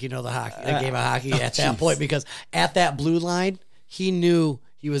don't think you know the game of hockey at that point, because at that blue line, he knew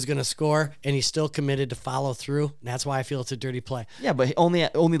he was going to score, and he still committed to follow through. And that's why I feel it's a dirty play. Yeah, but only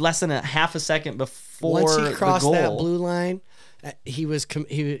less than a half a second before Once he crossed the goal. that blue line, he was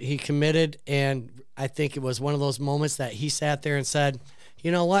he committed, and I think it was one of those moments that he sat there and said, you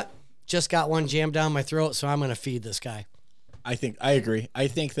know what? Just got one jammed down my throat, so I'm going to feed this guy. I agree. I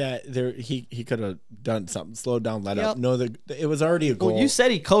think that he could have done something, slowed down, let Yep. up. No, it was already a goal. Well, you said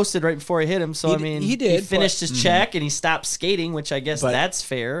he coasted right before he hit him, so He I d- mean, he did, He finished but- his check and he stopped skating, which I guess But that's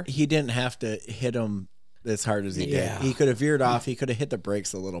fair. He didn't have to hit him as hard as he Yeah. did. He could have veered off. He could have hit the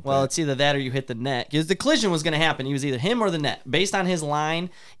brakes a little Well, bit. it's either that or you hit the net, because the collision was going to happen. He was either him or the net. Based on his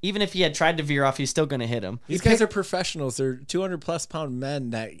line, even if he had tried to veer off, he's still going to hit him. These guys are professionals. They're 200+ pound men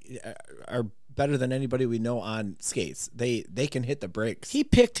that are better than anybody we know on skates. They can hit the brakes. He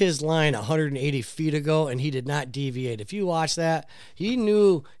picked his line 180 feet ago, and he did not deviate. If you watch that, he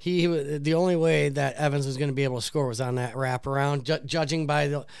knew the only way that Evans was going to be able to score was on that wraparound. Judging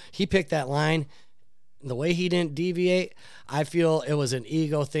by he picked that line, the way he didn't deviate, I feel it was an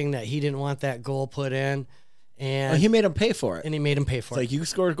ego thing that he didn't want that goal put in, and Well, he made him pay for it. he made him pay for It's it. like, you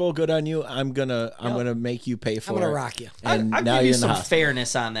scored a goal, good on you. I'm gonna make you pay for I'm it. gonna rock you. And I'll now give you you're in the some hospital.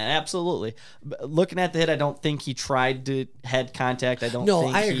 fairness on that. Absolutely. But looking at the hit, I don't think he tried to head contact. I don't No,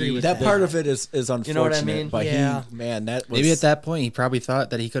 think I agree with That part of it is unfortunate. You know what I mean? But Yeah. that was Maybe at that point he probably thought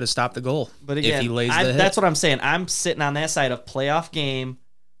that he could have stopped the goal. But again, if he lays the hit. that's what I'm saying. I'm sitting on that side of playoff game,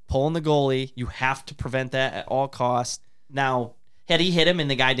 pulling the goalie. You have to prevent that at all costs. Now, had he hit him and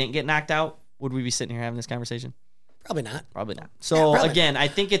the guy didn't get knocked out, would we be sitting here having this conversation? Probably not. Probably not. So probably. again, I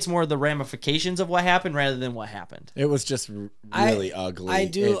think it's more the ramifications of what happened rather than what happened. It was just really ugly. I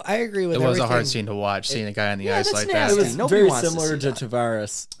agree with it was a hard everything. scene to watch, seeing a guy on the Yeah, ice that's like nasty. that. It was Nobody very wants to similar see to that.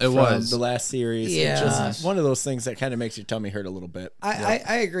 Tavares. It from was. the last series. Yeah. It's just one of those things that kind of makes your tummy hurt a little bit.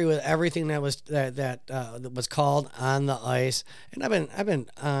 I agree with everything that was that was called on the ice, and I've been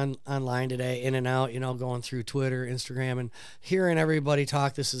online today, in and out, going through Twitter, Instagram, and hearing everybody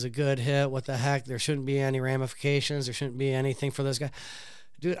talk. This is a good hit. What the heck? There shouldn't be any ramifications. There shouldn't be anything for this guy,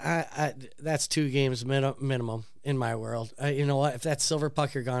 dude. I that's 2 games minimum in my world. You know what? If that's silver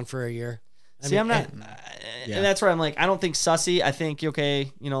puck, you're gone for a year. I'm not. Yeah. And that's where I'm like, I don't think sussy. I think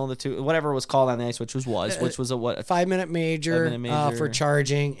okay, the two whatever was called on the ice, which was a what a 5-minute major, 5-minute major. for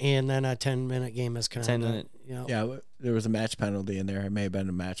charging, and then a 10-minute game misconduct. 10-minute. Yeah, there was a match penalty in there. It may have been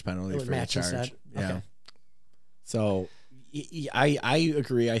a match penalty It was for the match charge. instead? Yeah. Okay. So I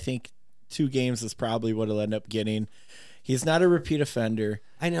agree. I think 2 games is probably what he'll end up getting. He's not a repeat offender.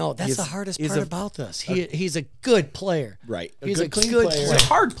 I know that's He's- the hardest he's part a- about this. He's a good player. Right. He's a clean good He's player. a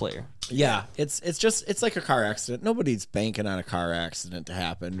hard player. Yeah, it's like a car accident. Nobody's banking on a car accident to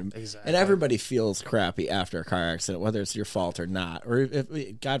happen. Exactly. And everybody feels crappy after a car accident, whether it's your fault or not. Or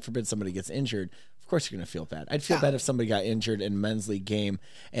if God forbid somebody gets injured, of course you're going to feel bad. I'd feel bad if somebody got injured in a men's league game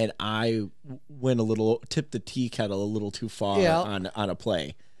and I tipped the tea kettle a little too far Yeah. on a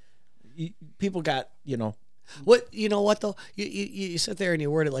play. People got, What you know what though? You sit there and you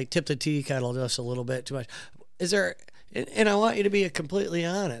word it like tip the tea kettle just a little bit too much. Is there? And I want you to be completely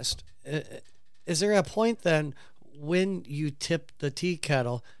honest. Is there a point then when you tip the tea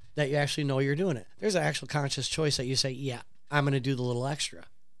kettle that you actually know you're doing it? There's an actual conscious choice that you say, yeah, I'm going to do the little extra.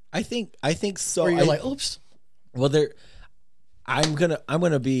 I think so. Or you're like, oops. Well, I'm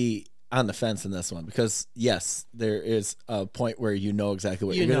gonna be on the fence in this one because yes, there is a point where you know exactly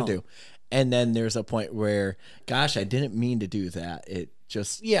what You you're gonna know. do, and then there's a point where, gosh, I didn't mean to do that. It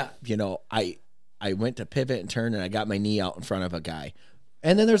just I went to pivot and turn and I got my knee out in front of a guy.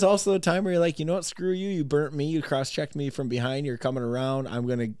 And then there's also a time where you're like, you know what, screw you. You burnt me. You cross-checked me from behind. You're coming around. I'm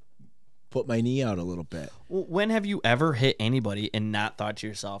gonna put my knee out a little bit. When have you ever hit anybody and not thought to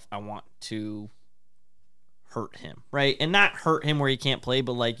yourself, I want to hurt him, right? And not hurt him where he can't play,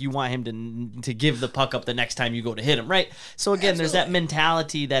 but like you want him to give the puck up the next time you go to hit him, right? So again, there's that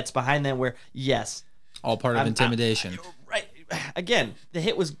mentality that's behind that where, yes. All part of intimidation. Right. Again,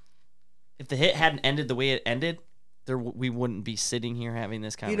 if the hit hadn't ended the way it ended, we wouldn't be sitting here having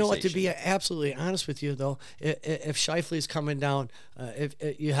this conversation. You know what? To be absolutely honest with you, though, if Scheifele's coming down, if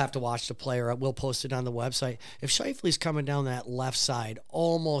you have to watch the player, we'll post it on the website. If Scheifele's coming down that left side,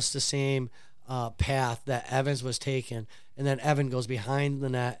 almost the same path that Evans was taking, and then Evan goes behind the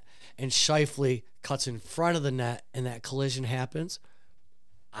net, and Scheifele cuts in front of the net, and that collision happens,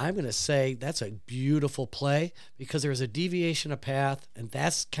 I'm going to say that's a beautiful play because there's a deviation of path, and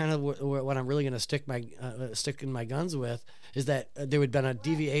that's kind of what I'm really going to stick in my guns with is that there would have been a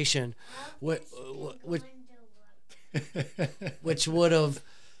deviation, which would have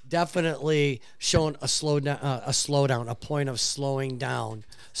definitely shown a slowdown, a point of slowing down,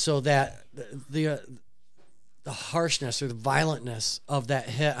 so that the harshness or the violentness of that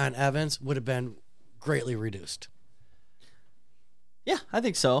hit on Evans would have been greatly reduced. Yeah, I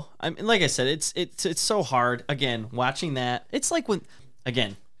think so. I mean, like I said, it's so hard. Again, watching that, it's like when,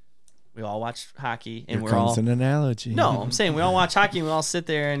 again, we all watch hockey and Here comes an analogy. No, I'm saying we all watch hockey and we all sit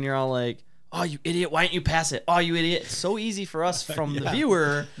there and you're all like, "Oh, you idiot! Why didn't you pass it? Oh, you idiot!" It's so easy for us from the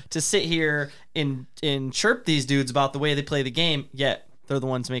viewer to sit here and chirp these dudes about the way they play the game. Yet they're the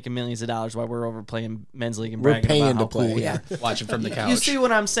ones making millions of dollars while we're over playing men's league and bragging paying about how to play. cool we are. Watching from the couch. You see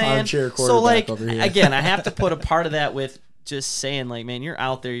what I'm saying? Armchair So like, quarterback over here. again, I have to put a part of that with just saying like, man, you're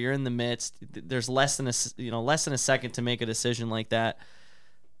out there, you're in the midst. There's less than a second to make a decision like that.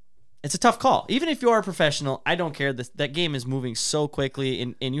 It's a tough call. Even if you are a professional, I don't care. That game is moving so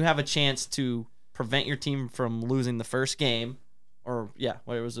quickly, and you have a chance to prevent your team from losing the first game. Or,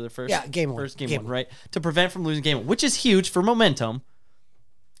 what was it, the first? Yeah, game one. First game one, right? To prevent from losing game one, which is huge for momentum.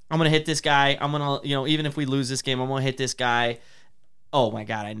 I'm going to hit this guy. I'm going to, even if we lose this game, I'm going to hit this guy. Oh my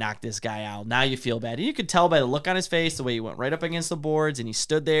God, I knocked this guy out. Now you feel bad. And you could tell by the look on his face, the way he went right up against the boards and he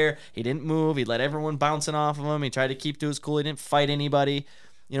stood there. He didn't move. He let everyone bouncing off of him. He tried to keep to his cool. He didn't fight anybody.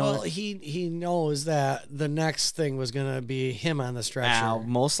 Well, he knows that the next thing was going to be him on the stretcher.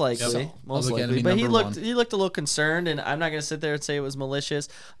 Most likely. Yep. Most Public likely. enemy But he number looked one. he looked a little concerned, and I'm not going to sit there and say it was malicious.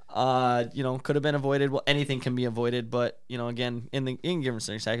 Could have been avoided. Well, anything can be avoided, but again, in given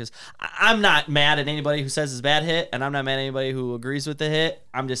circumstances, I'm not mad at anybody who says it's a bad hit, and I'm not mad at anybody who agrees with the hit.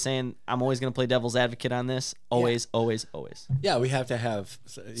 I'm just saying I'm always going to play devil's advocate on this. Always, always, always. Yeah, we have to have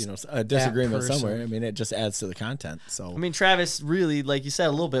a disagreement person. somewhere. I mean, it just adds to the content. So I mean, Travis, really, like you said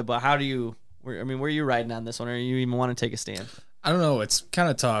a little bit, but how do you? Where are you riding on this one, or you even want to take a stand? I don't know. It's kind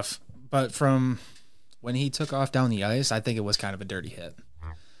of tough. But from when he took off down the ice, I think it was kind of a dirty hit.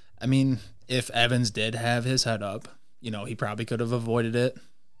 I mean, if Evans did have his head up, he probably could have avoided it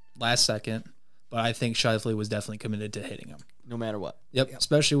last second. But I think Scheifele was definitely committed to hitting him. No matter what. Yep.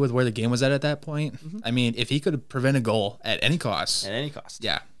 Especially with where the game was at that point. Mm-hmm. I mean, if he could prevent a goal at any cost. At any cost.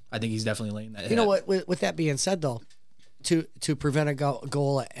 Yeah. I think he's definitely laying that hit. You know what? With that being said, though, to prevent a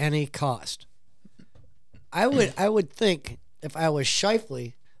goal at any cost, I would think if I was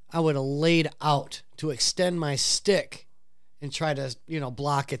Scheifele, I would have laid out to extend my stick and try to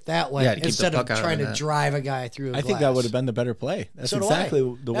block it that way instead of trying to drive a guy through. I think that would have been the better play. That's exactly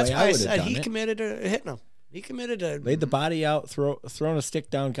the way I would have done it. He committed to hitting him. He committed to laid the body out, thrown a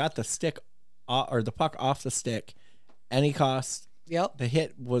stick down, got the stick or the puck off the stick, any cost. Yep. The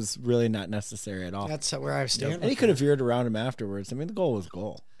hit was really not necessary at all. That's where I stand. And he could have veered around him afterwards. I mean, the goal was a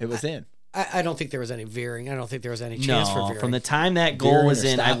goal. It was in. I don't think there was any veering. I don't think there was any chance for veering. From the time that goal Veering was or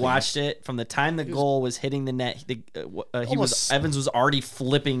in, I stopping. watched it. From the time the goal was hitting the net, Evans was already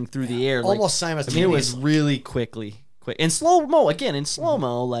flipping through the air, almost I simultaneously. mean, it was really quick in slow mo. Again, in slow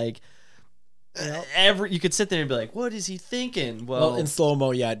mo, like you could sit there and be like, "What is he thinking?" Well, in slow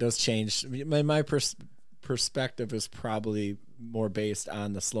mo, it does change. My perspective is probably more based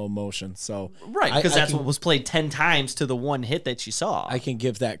on the slow motion. So right, because that's what was played 10 times to the one hit that you saw. I can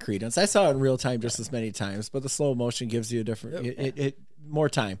give that credence. I saw it in real time just as many times, but the slow motion gives you a different, it more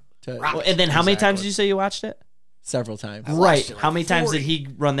time. And then how many times did you say you watched it? Several times. Right. How many times did he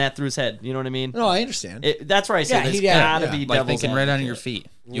run that through his head? You know what I mean? No, I understand. That's where I say there's Yeah, got to be like devil's thinking right on advocate. your feet.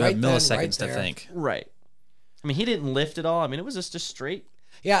 You Right have then, milliseconds right to there. think. Right. I mean, he didn't lift at all. I mean, it was just straight.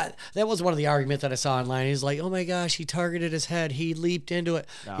 Yeah, that was one of the arguments that I saw online. He's like, "Oh my gosh, he targeted his head. He leaped into it."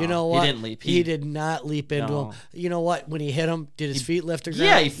 No, you know he what? didn't leap. He did not leap into No. him. You know what? When he hit him, did his feet lift the ground?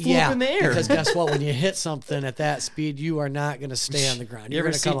 Yeah, he flew up in the air. Because guess what? When you hit something at that speed, you are not going to stay on the ground. You You're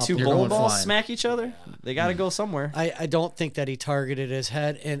ever going to see come up. two You're bowling going balls flying. smack each other? They got to go somewhere. I don't think that he targeted his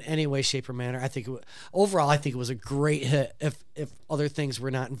head in any way, shape, or manner. I think overall, I think it was a great hit. If other things were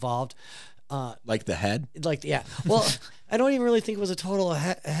not involved, Like the head. Like, yeah. Well, I don't even really think it was a total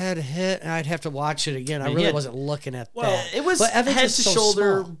head hit, and I'd have to watch it again. I mean, really wasn't looking at that. It was But Evans head is to so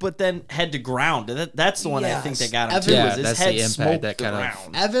shoulder, small. but then head to ground. That's the one I think that got him Evans- too. Yeah, Was his that's the head impact smoked that the kind of-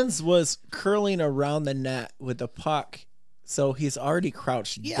 ground. Evans was curling around the net with the puck, so he's already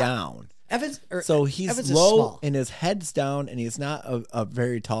crouched down. Evans, So he's Evans is low small. and his head's down, and he's not a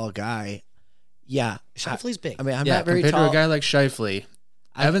very tall guy. Yeah, Shifley's big. I mean, I'm yeah, not very compared tall. to a guy like Shifley,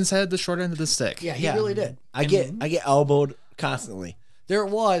 Evans had the short end of the stick. Yeah, he really did. I get elbowed constantly. There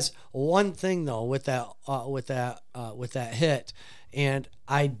was one thing though with that hit, and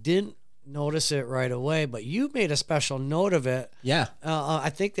I didn't notice it right away, but you made a special note of it. Yeah, I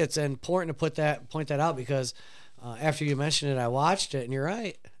think that's important to point that out because after you mentioned it, I watched it, and you're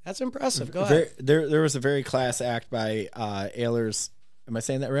right. That's impressive. Go ahead. there was a very class act by Ehlers. Am I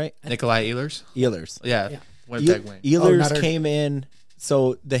saying that right? Nikolai Ehlers. Ehlers. Yeah, Winnipeg wing. Ehlers not our- came in.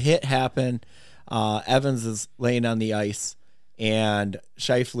 So the hit happened. Evans is laying on the ice, and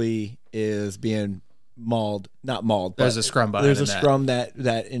Shifley is being mauled. Not mauled. There's but a scrum behind There's the a net. scrum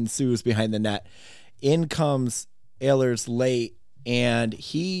that ensues behind the net. In comes Ehlers late, and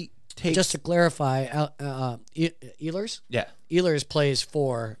he takes. Just to clarify, Ehlers? Yeah, Ehlers plays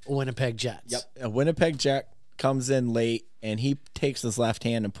for Winnipeg Jets. Yep. A Winnipeg Jet comes in late, and he takes his left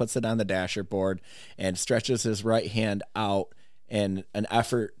hand and puts it on the dasher board and stretches his right hand out in an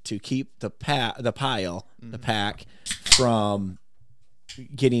effort to keep the pack from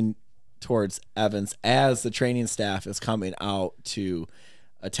getting towards Evans as the training staff is coming out to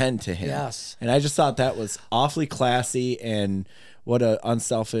attend to him. Yes. And I just thought that was awfully classy, and what a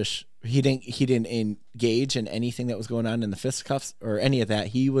unselfish. He didn't engage in anything that was going on in the fisticuffs or any of that.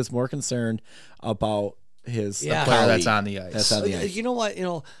 He was more concerned about his Yeah. player colleague that's on the ice. That's on the ice. You know what?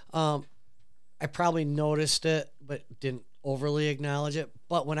 I probably noticed it, but didn't overly acknowledge it.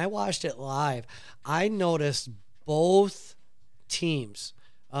 But when I watched it live, I noticed both teams,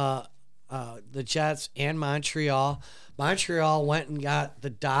 the Jets and Montreal. Montreal went and got the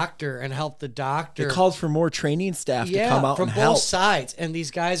doctor and helped the doctor. It called for more training staff to come out from and both help. sides, and these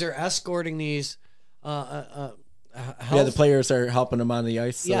guys are escorting these. Yeah, the players are helping them on the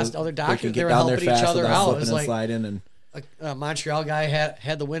ice. So Yes, other they doctors, can they get were down there helping each fast other without out. It slipping was and like- sliding. And A Montreal guy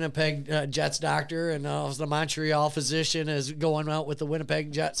had the Winnipeg Jets doctor, and the Montreal physician is going out with the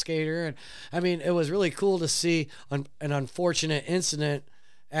Winnipeg Jet skater. And I mean, it was really cool to see an unfortunate incident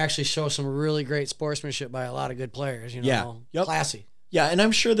actually show some really great sportsmanship by a lot of good players. You know, Yeah. Yep. classy. yeah, and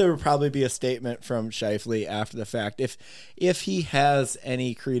I'm sure there would probably be a statement from Shifley after the fact if he has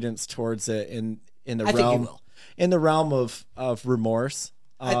any credence towards it in the I think he realm will. in the realm of remorse.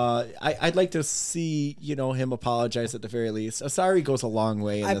 I'd like to see him apologize at the very least. A sorry goes a long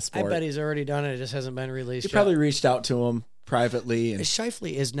way in I this sport. bet he's already done it. It just hasn't been released. He yet. probably reached out to him privately, and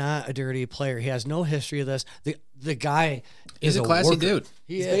Shifley is not a dirty player. He has no history of this. The guy He's is a classy worker. dude.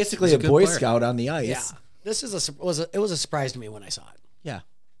 He he's is. basically He's a a good Boy player. Scout on the ice. Yeah, this is it was a surprise to me when I saw it. Yeah.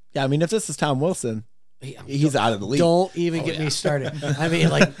 I mean, if this is Tom Wilson, He- he's out of the league. Don't even get me started. I mean,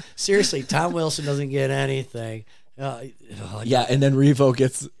 like seriously, Tom Wilson doesn't get anything. Yeah, and then Revo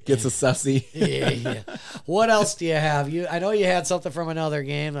gets a sussy. Yeah. What else do you have? I know you had something from another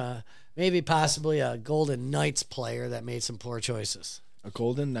game. Maybe possibly a Golden Knights player that made some poor choices. A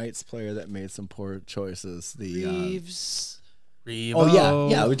Golden Knights player that made some poor choices. The Reeves. oh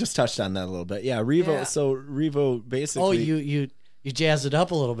yeah, we just touched on that a little bit. Yeah, Revo. Yeah. So Revo basically. Oh, you jazzed it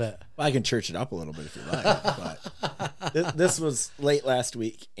up a little bit. Well, I can church it up a little bit if you like. But this was late last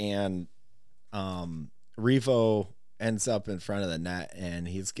week, and Revo ends up in front of the net, and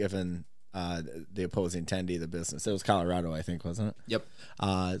he's given the opposing tendy the business. It was Colorado, I think, wasn't it?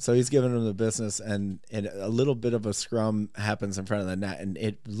 Yep. So he's giving him the business, and a little bit of a scrum happens in front of the net, and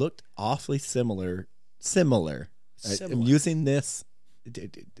it looked awfully similar. I'm using this.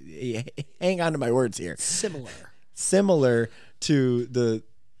 Hang on to my words here. Similar to the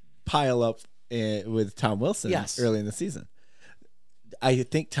pile up with Tom Wilson early in the season. I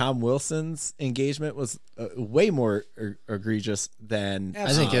think Tom Wilson's engagement was way more egregious than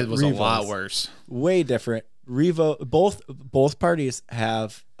I think it was a Revo's. lot worse. Way different. Revo, both parties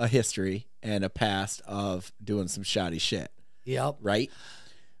have a history and a past of doing some shoddy shit, Yep. right?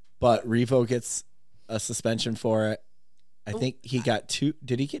 But Revo gets a suspension for it. I think he got two.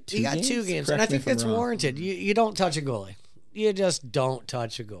 Did he get two? He got games? 2 games, Correct and I me if think I'm that's wrong. warranted. You don't touch a goalie. You just don't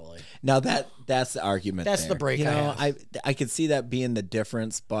touch a goalie. Now that's the argument. That's there. the break You I know, have. I could see that being the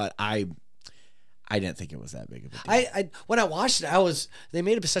difference, but I didn't think it was that big of a deal. I when I watched it, they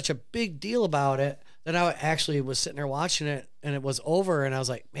made such a big deal about it that I actually was sitting there watching it, and it was over, and I was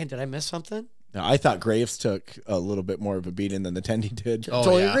like, man, did I miss something? Now, I thought Graves took a little bit more of a beating than the Tendy did. Oh,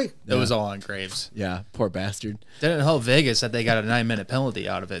 Totally yeah. agree. It was all on Graves. Yeah, poor bastard. Didn't help Vegas that they got a 9-minute penalty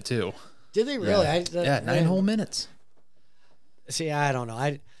out of it, too. Did they really? Yeah, 9 whole minutes. See, I don't know.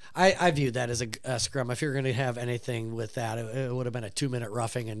 I viewed that as a scrum. If you're going to have anything with that, it would have been a 2-minute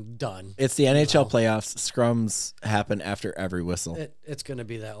roughing and done. It's the NHL playoffs. Scrums happen after every whistle. It's going to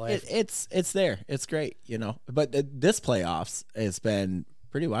be that way. It's there. It's great, you know. But this playoffs has been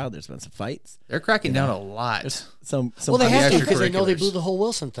pretty wild. There's been some fights. They're cracking down a lot. Some well, they on the have to because they know they extracurriculars. blew the whole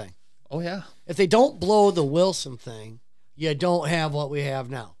Wilson thing. Oh, yeah. If they don't blow the Wilson thing, you don't have what we have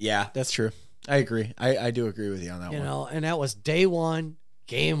now. Yeah, that's true. I agree. I do agree with you on that You one. know, and that was day one,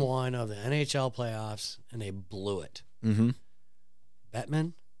 game one of the NHL playoffs, and they blew it. Mm-hmm.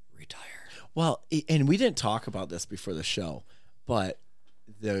 Bettman, retire. Well, and we didn't talk about this before the show, but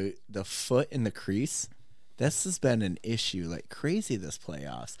the foot in the crease, this has been an issue like crazy this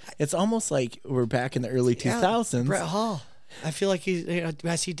playoffs. It's almost like we're back in the early 2000s. Brett Hall. I feel like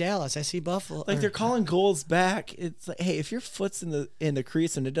I see Dallas. I see Buffalo. Like they're calling goals back. It's like, hey, if your foot's in the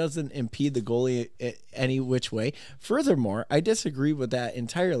crease and it doesn't impede the goalie any which way. Furthermore, I disagree with that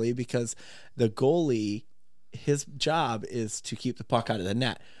entirely because the goalie, his job is to keep the puck out of the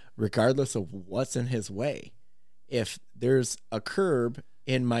net, regardless of what's in his way. If there's a curb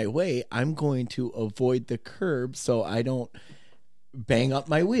in my way, I'm going to avoid the curb so I don't bang up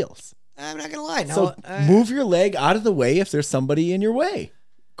my wheels. I'm not gonna lie. So move your leg out of the way if there's somebody in your way.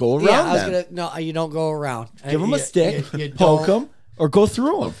 Go around Yeah, I was them. no, you don't go around. Give them a stick, You poke don't- them, or go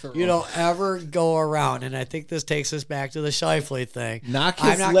through them. You don't ever go around, and I think this takes us back to the Scheifele thing. Knock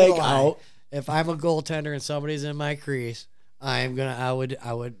I'm his not leg gonna lie. out. If I'm a goaltender and somebody's in my crease, I would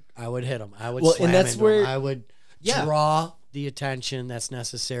hit them. I would Well, slam and that's into where- 'em. I would Yeah. draw the attention that's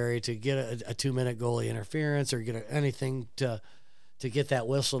necessary to get a 2-minute goalie interference or get anything to get that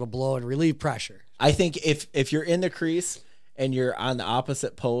whistle to blow and relieve pressure. I think if you're in the crease and you're on the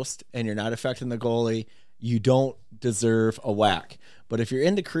opposite post and you're not affecting the goalie, you don't deserve a whack. But if you're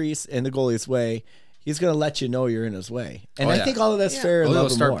in the crease in the goalie's way, he's going to let you know you're in his way. And Oh, I yeah. think all of that's fair and Oh, they'll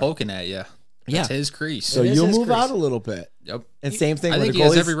love and start more. poking at you. Yeah. That's his crease. So It is you'll his move crease. out a little bit. Yep. And same thing I when think the he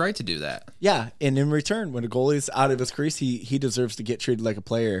has goalie's every right to do that. Yeah, and in return, when a goalie's out of his crease, he deserves to get treated like a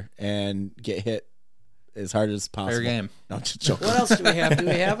player and get hit as hard as possible. Fair game. No, just joking. What else do we have? Do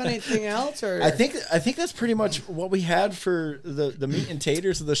we have anything else? Or I think that's pretty much what we had for the meat and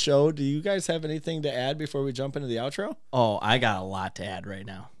taters of the show. Do you guys have anything to add before we jump into the outro? Oh, I got a lot to add right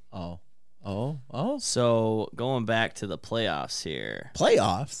now. Oh, So going back to the playoffs here.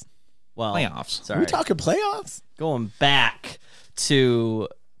 playoffs. Well, Playoffs. Are Sorry, we talking playoffs? going back to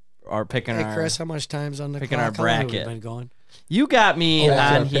our picking Hey our. Chris, how much time's on the Picking clock? our How long have we bracket. been going? You got me Oh, on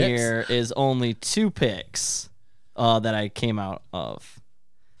our picks? here is only 2 picks that I came out of.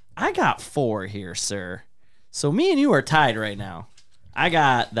 I got 4 here, sir. So me and you are tied right now. I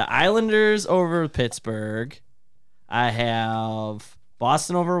got the Islanders over Pittsburgh. I have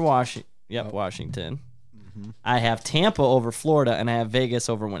Boston over Washington. Yep, Washington. I have Tampa over Florida, and I have Vegas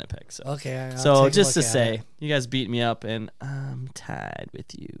over Winnipeg. So, Okay. I'll so take a just to look at say, it. you guys beat me up, and I'm tied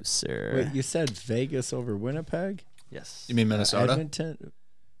with you, sir. Wait, you said Vegas over Winnipeg? Yes. You mean Minnesota?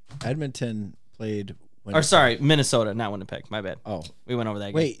 Edmonton played. Or sorry, Minnesota, not Winnipeg. My bad. Oh, We went over that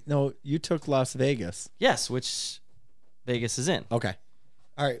game. wait, no, you took Las Vegas. Yes, which Vegas is in. Okay.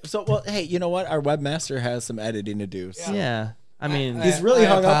 All right. So, well, hey, you know what? Our webmaster has some editing to do. So. Yeah. I mean, He's really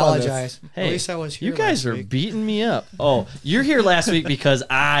hung up on this. apologize. hey, At least I was here. you guys last are week. beating me up. Oh, you're here last week because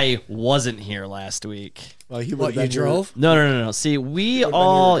I wasn't here last week. Well, he What, would've you been here- drove? No. See, we been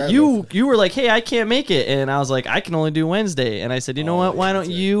all here you regardless. you were like, "Hey, I can't make it," and I was like, "I can only do Wednesday." And I said, "You know what? Why don't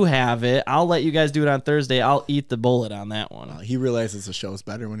you have it? I'll let you guys do it on Thursday. I'll eat the bullet on that one." He realizes the show's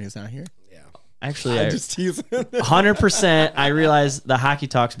better when he's not here. Actually, I I just tease him. 100%. I realize the hockey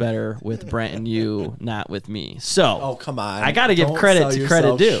talk's better with Brent and you, not with me. So, Oh, come on. I got to give Don't credit sell to credit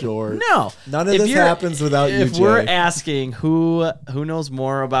yourself due. short. No, None of if this you're- happens without you, If we're Jay. asking who knows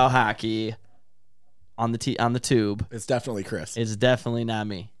more about hockey on the tube, It's definitely Chris. it's definitely not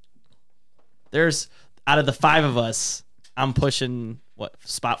me. There's out of the 5 of us, I'm pushing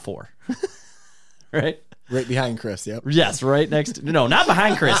spot 4, right? Right behind Chris, yep. Yes, right next. No, not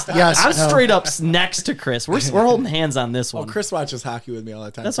behind Chris. Yes, I'm no. straight up next to Chris. We're holding hands on this Oh, one. Chris watches hockey with me all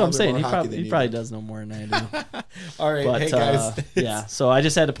the time. That's what I'm Probably saying. more He hockey probably, than he you probably do. does know more than I do. All right, But hey guys. yeah, so I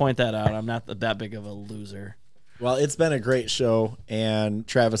just had to point that out. I'm not that big of a loser. Well, it's been a great show, and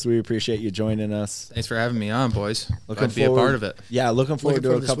Travis, we appreciate you joining us. Thanks for having me on, boys. Looking Glad to be a forward- part of it. Yeah, looking forward Looking to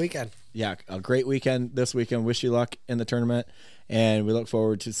for a this couple. weekend. Yeah, a great weekend this weekend. Wish you luck in the tournament, and we look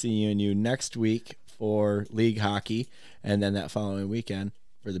forward to seeing you next week for league hockey, and then that following weekend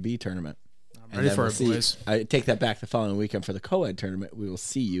for the B tournament. Ready then for we'll it, see. boys. I take that back the following weekend for the co-ed tournament. We will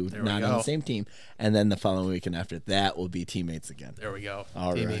see you we not on go. the same team, and then the following weekend after that will be teammates again. There we go.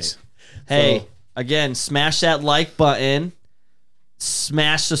 All right. Teamies. Hey, So- again, smash that like button.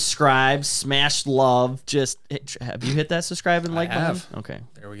 Smash subscribe, smash love. Just have you hit that subscribe and like button? have. Okay.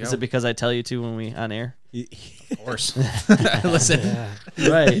 There we go. Is it because I tell you to when we on air? Of course. Listen.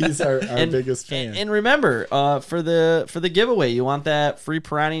 Right. He's our And- biggest fan. And remember, for the giveaway, you want that free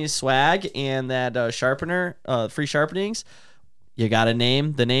Pirani swag and that sharpener, free sharpenings. You got to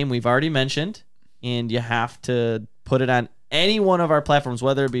name the name we've already mentioned, and you have to put it on any one of our platforms,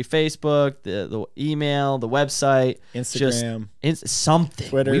 whether it be Facebook, the email, the website, Instagram. just something.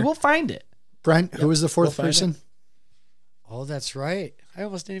 Twitter. We will find it. Brent, who was the fourth find person? Oh, that's right. I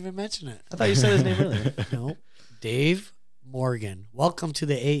almost didn't even mention it. I thought you said his name earlier. No. Dave Morgan. Welcome to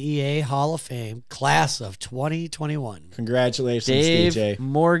the AEA Hall of Fame class of 2021. Congratulations, Dave DJ.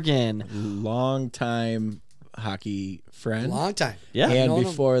 Morgan. Long-time hockey friend. Long time. Yeah. and known him.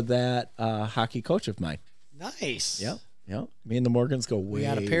 before that, hockey coach of mine. Nice. Yep. Me and the Morgans go way. We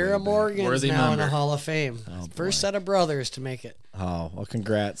got a pair way of back. Morgans Worthy now in the member. Hall of Fame. First set of brothers to make it. Oh, well,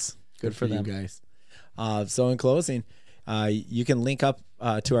 congrats. Good for them. you guys. So in closing, you can link up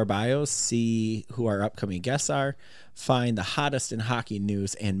to our bios, see who our upcoming guests are, find the hottest in hockey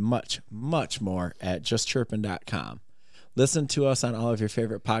news, and much, much more at justchirpin.com. Listen to us on all of your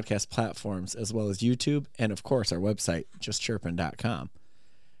favorite podcast platforms, as well as YouTube, and of course, our website, justchirpin.com.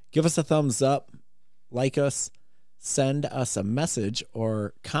 Give us a thumbs up, like us, send us a message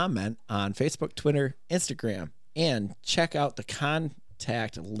or comment on Facebook, Twitter, Instagram, and check out the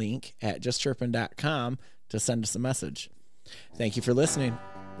contact link at justchirpin.com to send us a message. Thank you for listening.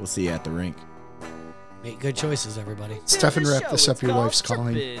 We'll see you at the rink. Make good choices, everybody. Stefan, wrap this up. Your wife's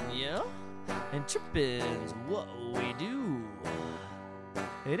calling. Trippin', yeah? And trippin's what we do.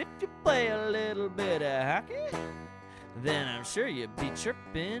 And if you play a little bit of hockey, then I'm sure you'd be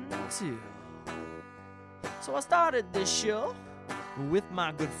trippin' too. So I started this show with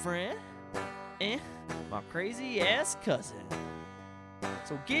my good friend and my crazy ass cousin.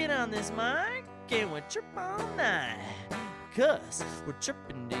 So get on this mic and we'll trip all night, 'cause we're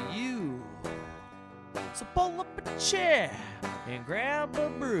tripping to you. So pull up a chair and grab a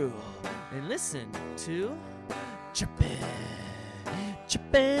brew and listen to Trippin',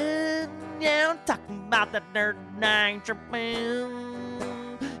 Trippin'. Yeah, I'm talking about that dirt nine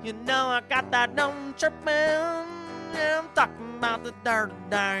trippin'. You know I got that dumb trippin'. Yeah, I'm talking about the dirt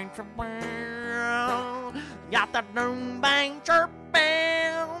nine trippin'. Got that dumb bang trippin'.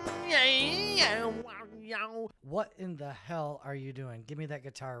 Yeah. What in the hell are you doing? Give me that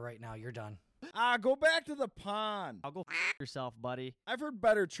guitar right now. You're done. Go back to the pond. I'll go yourself, buddy. I've heard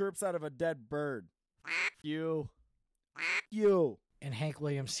better chirps out of a dead bird. You. You. And Hank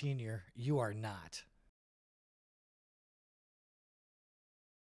Williams Sr., you are not.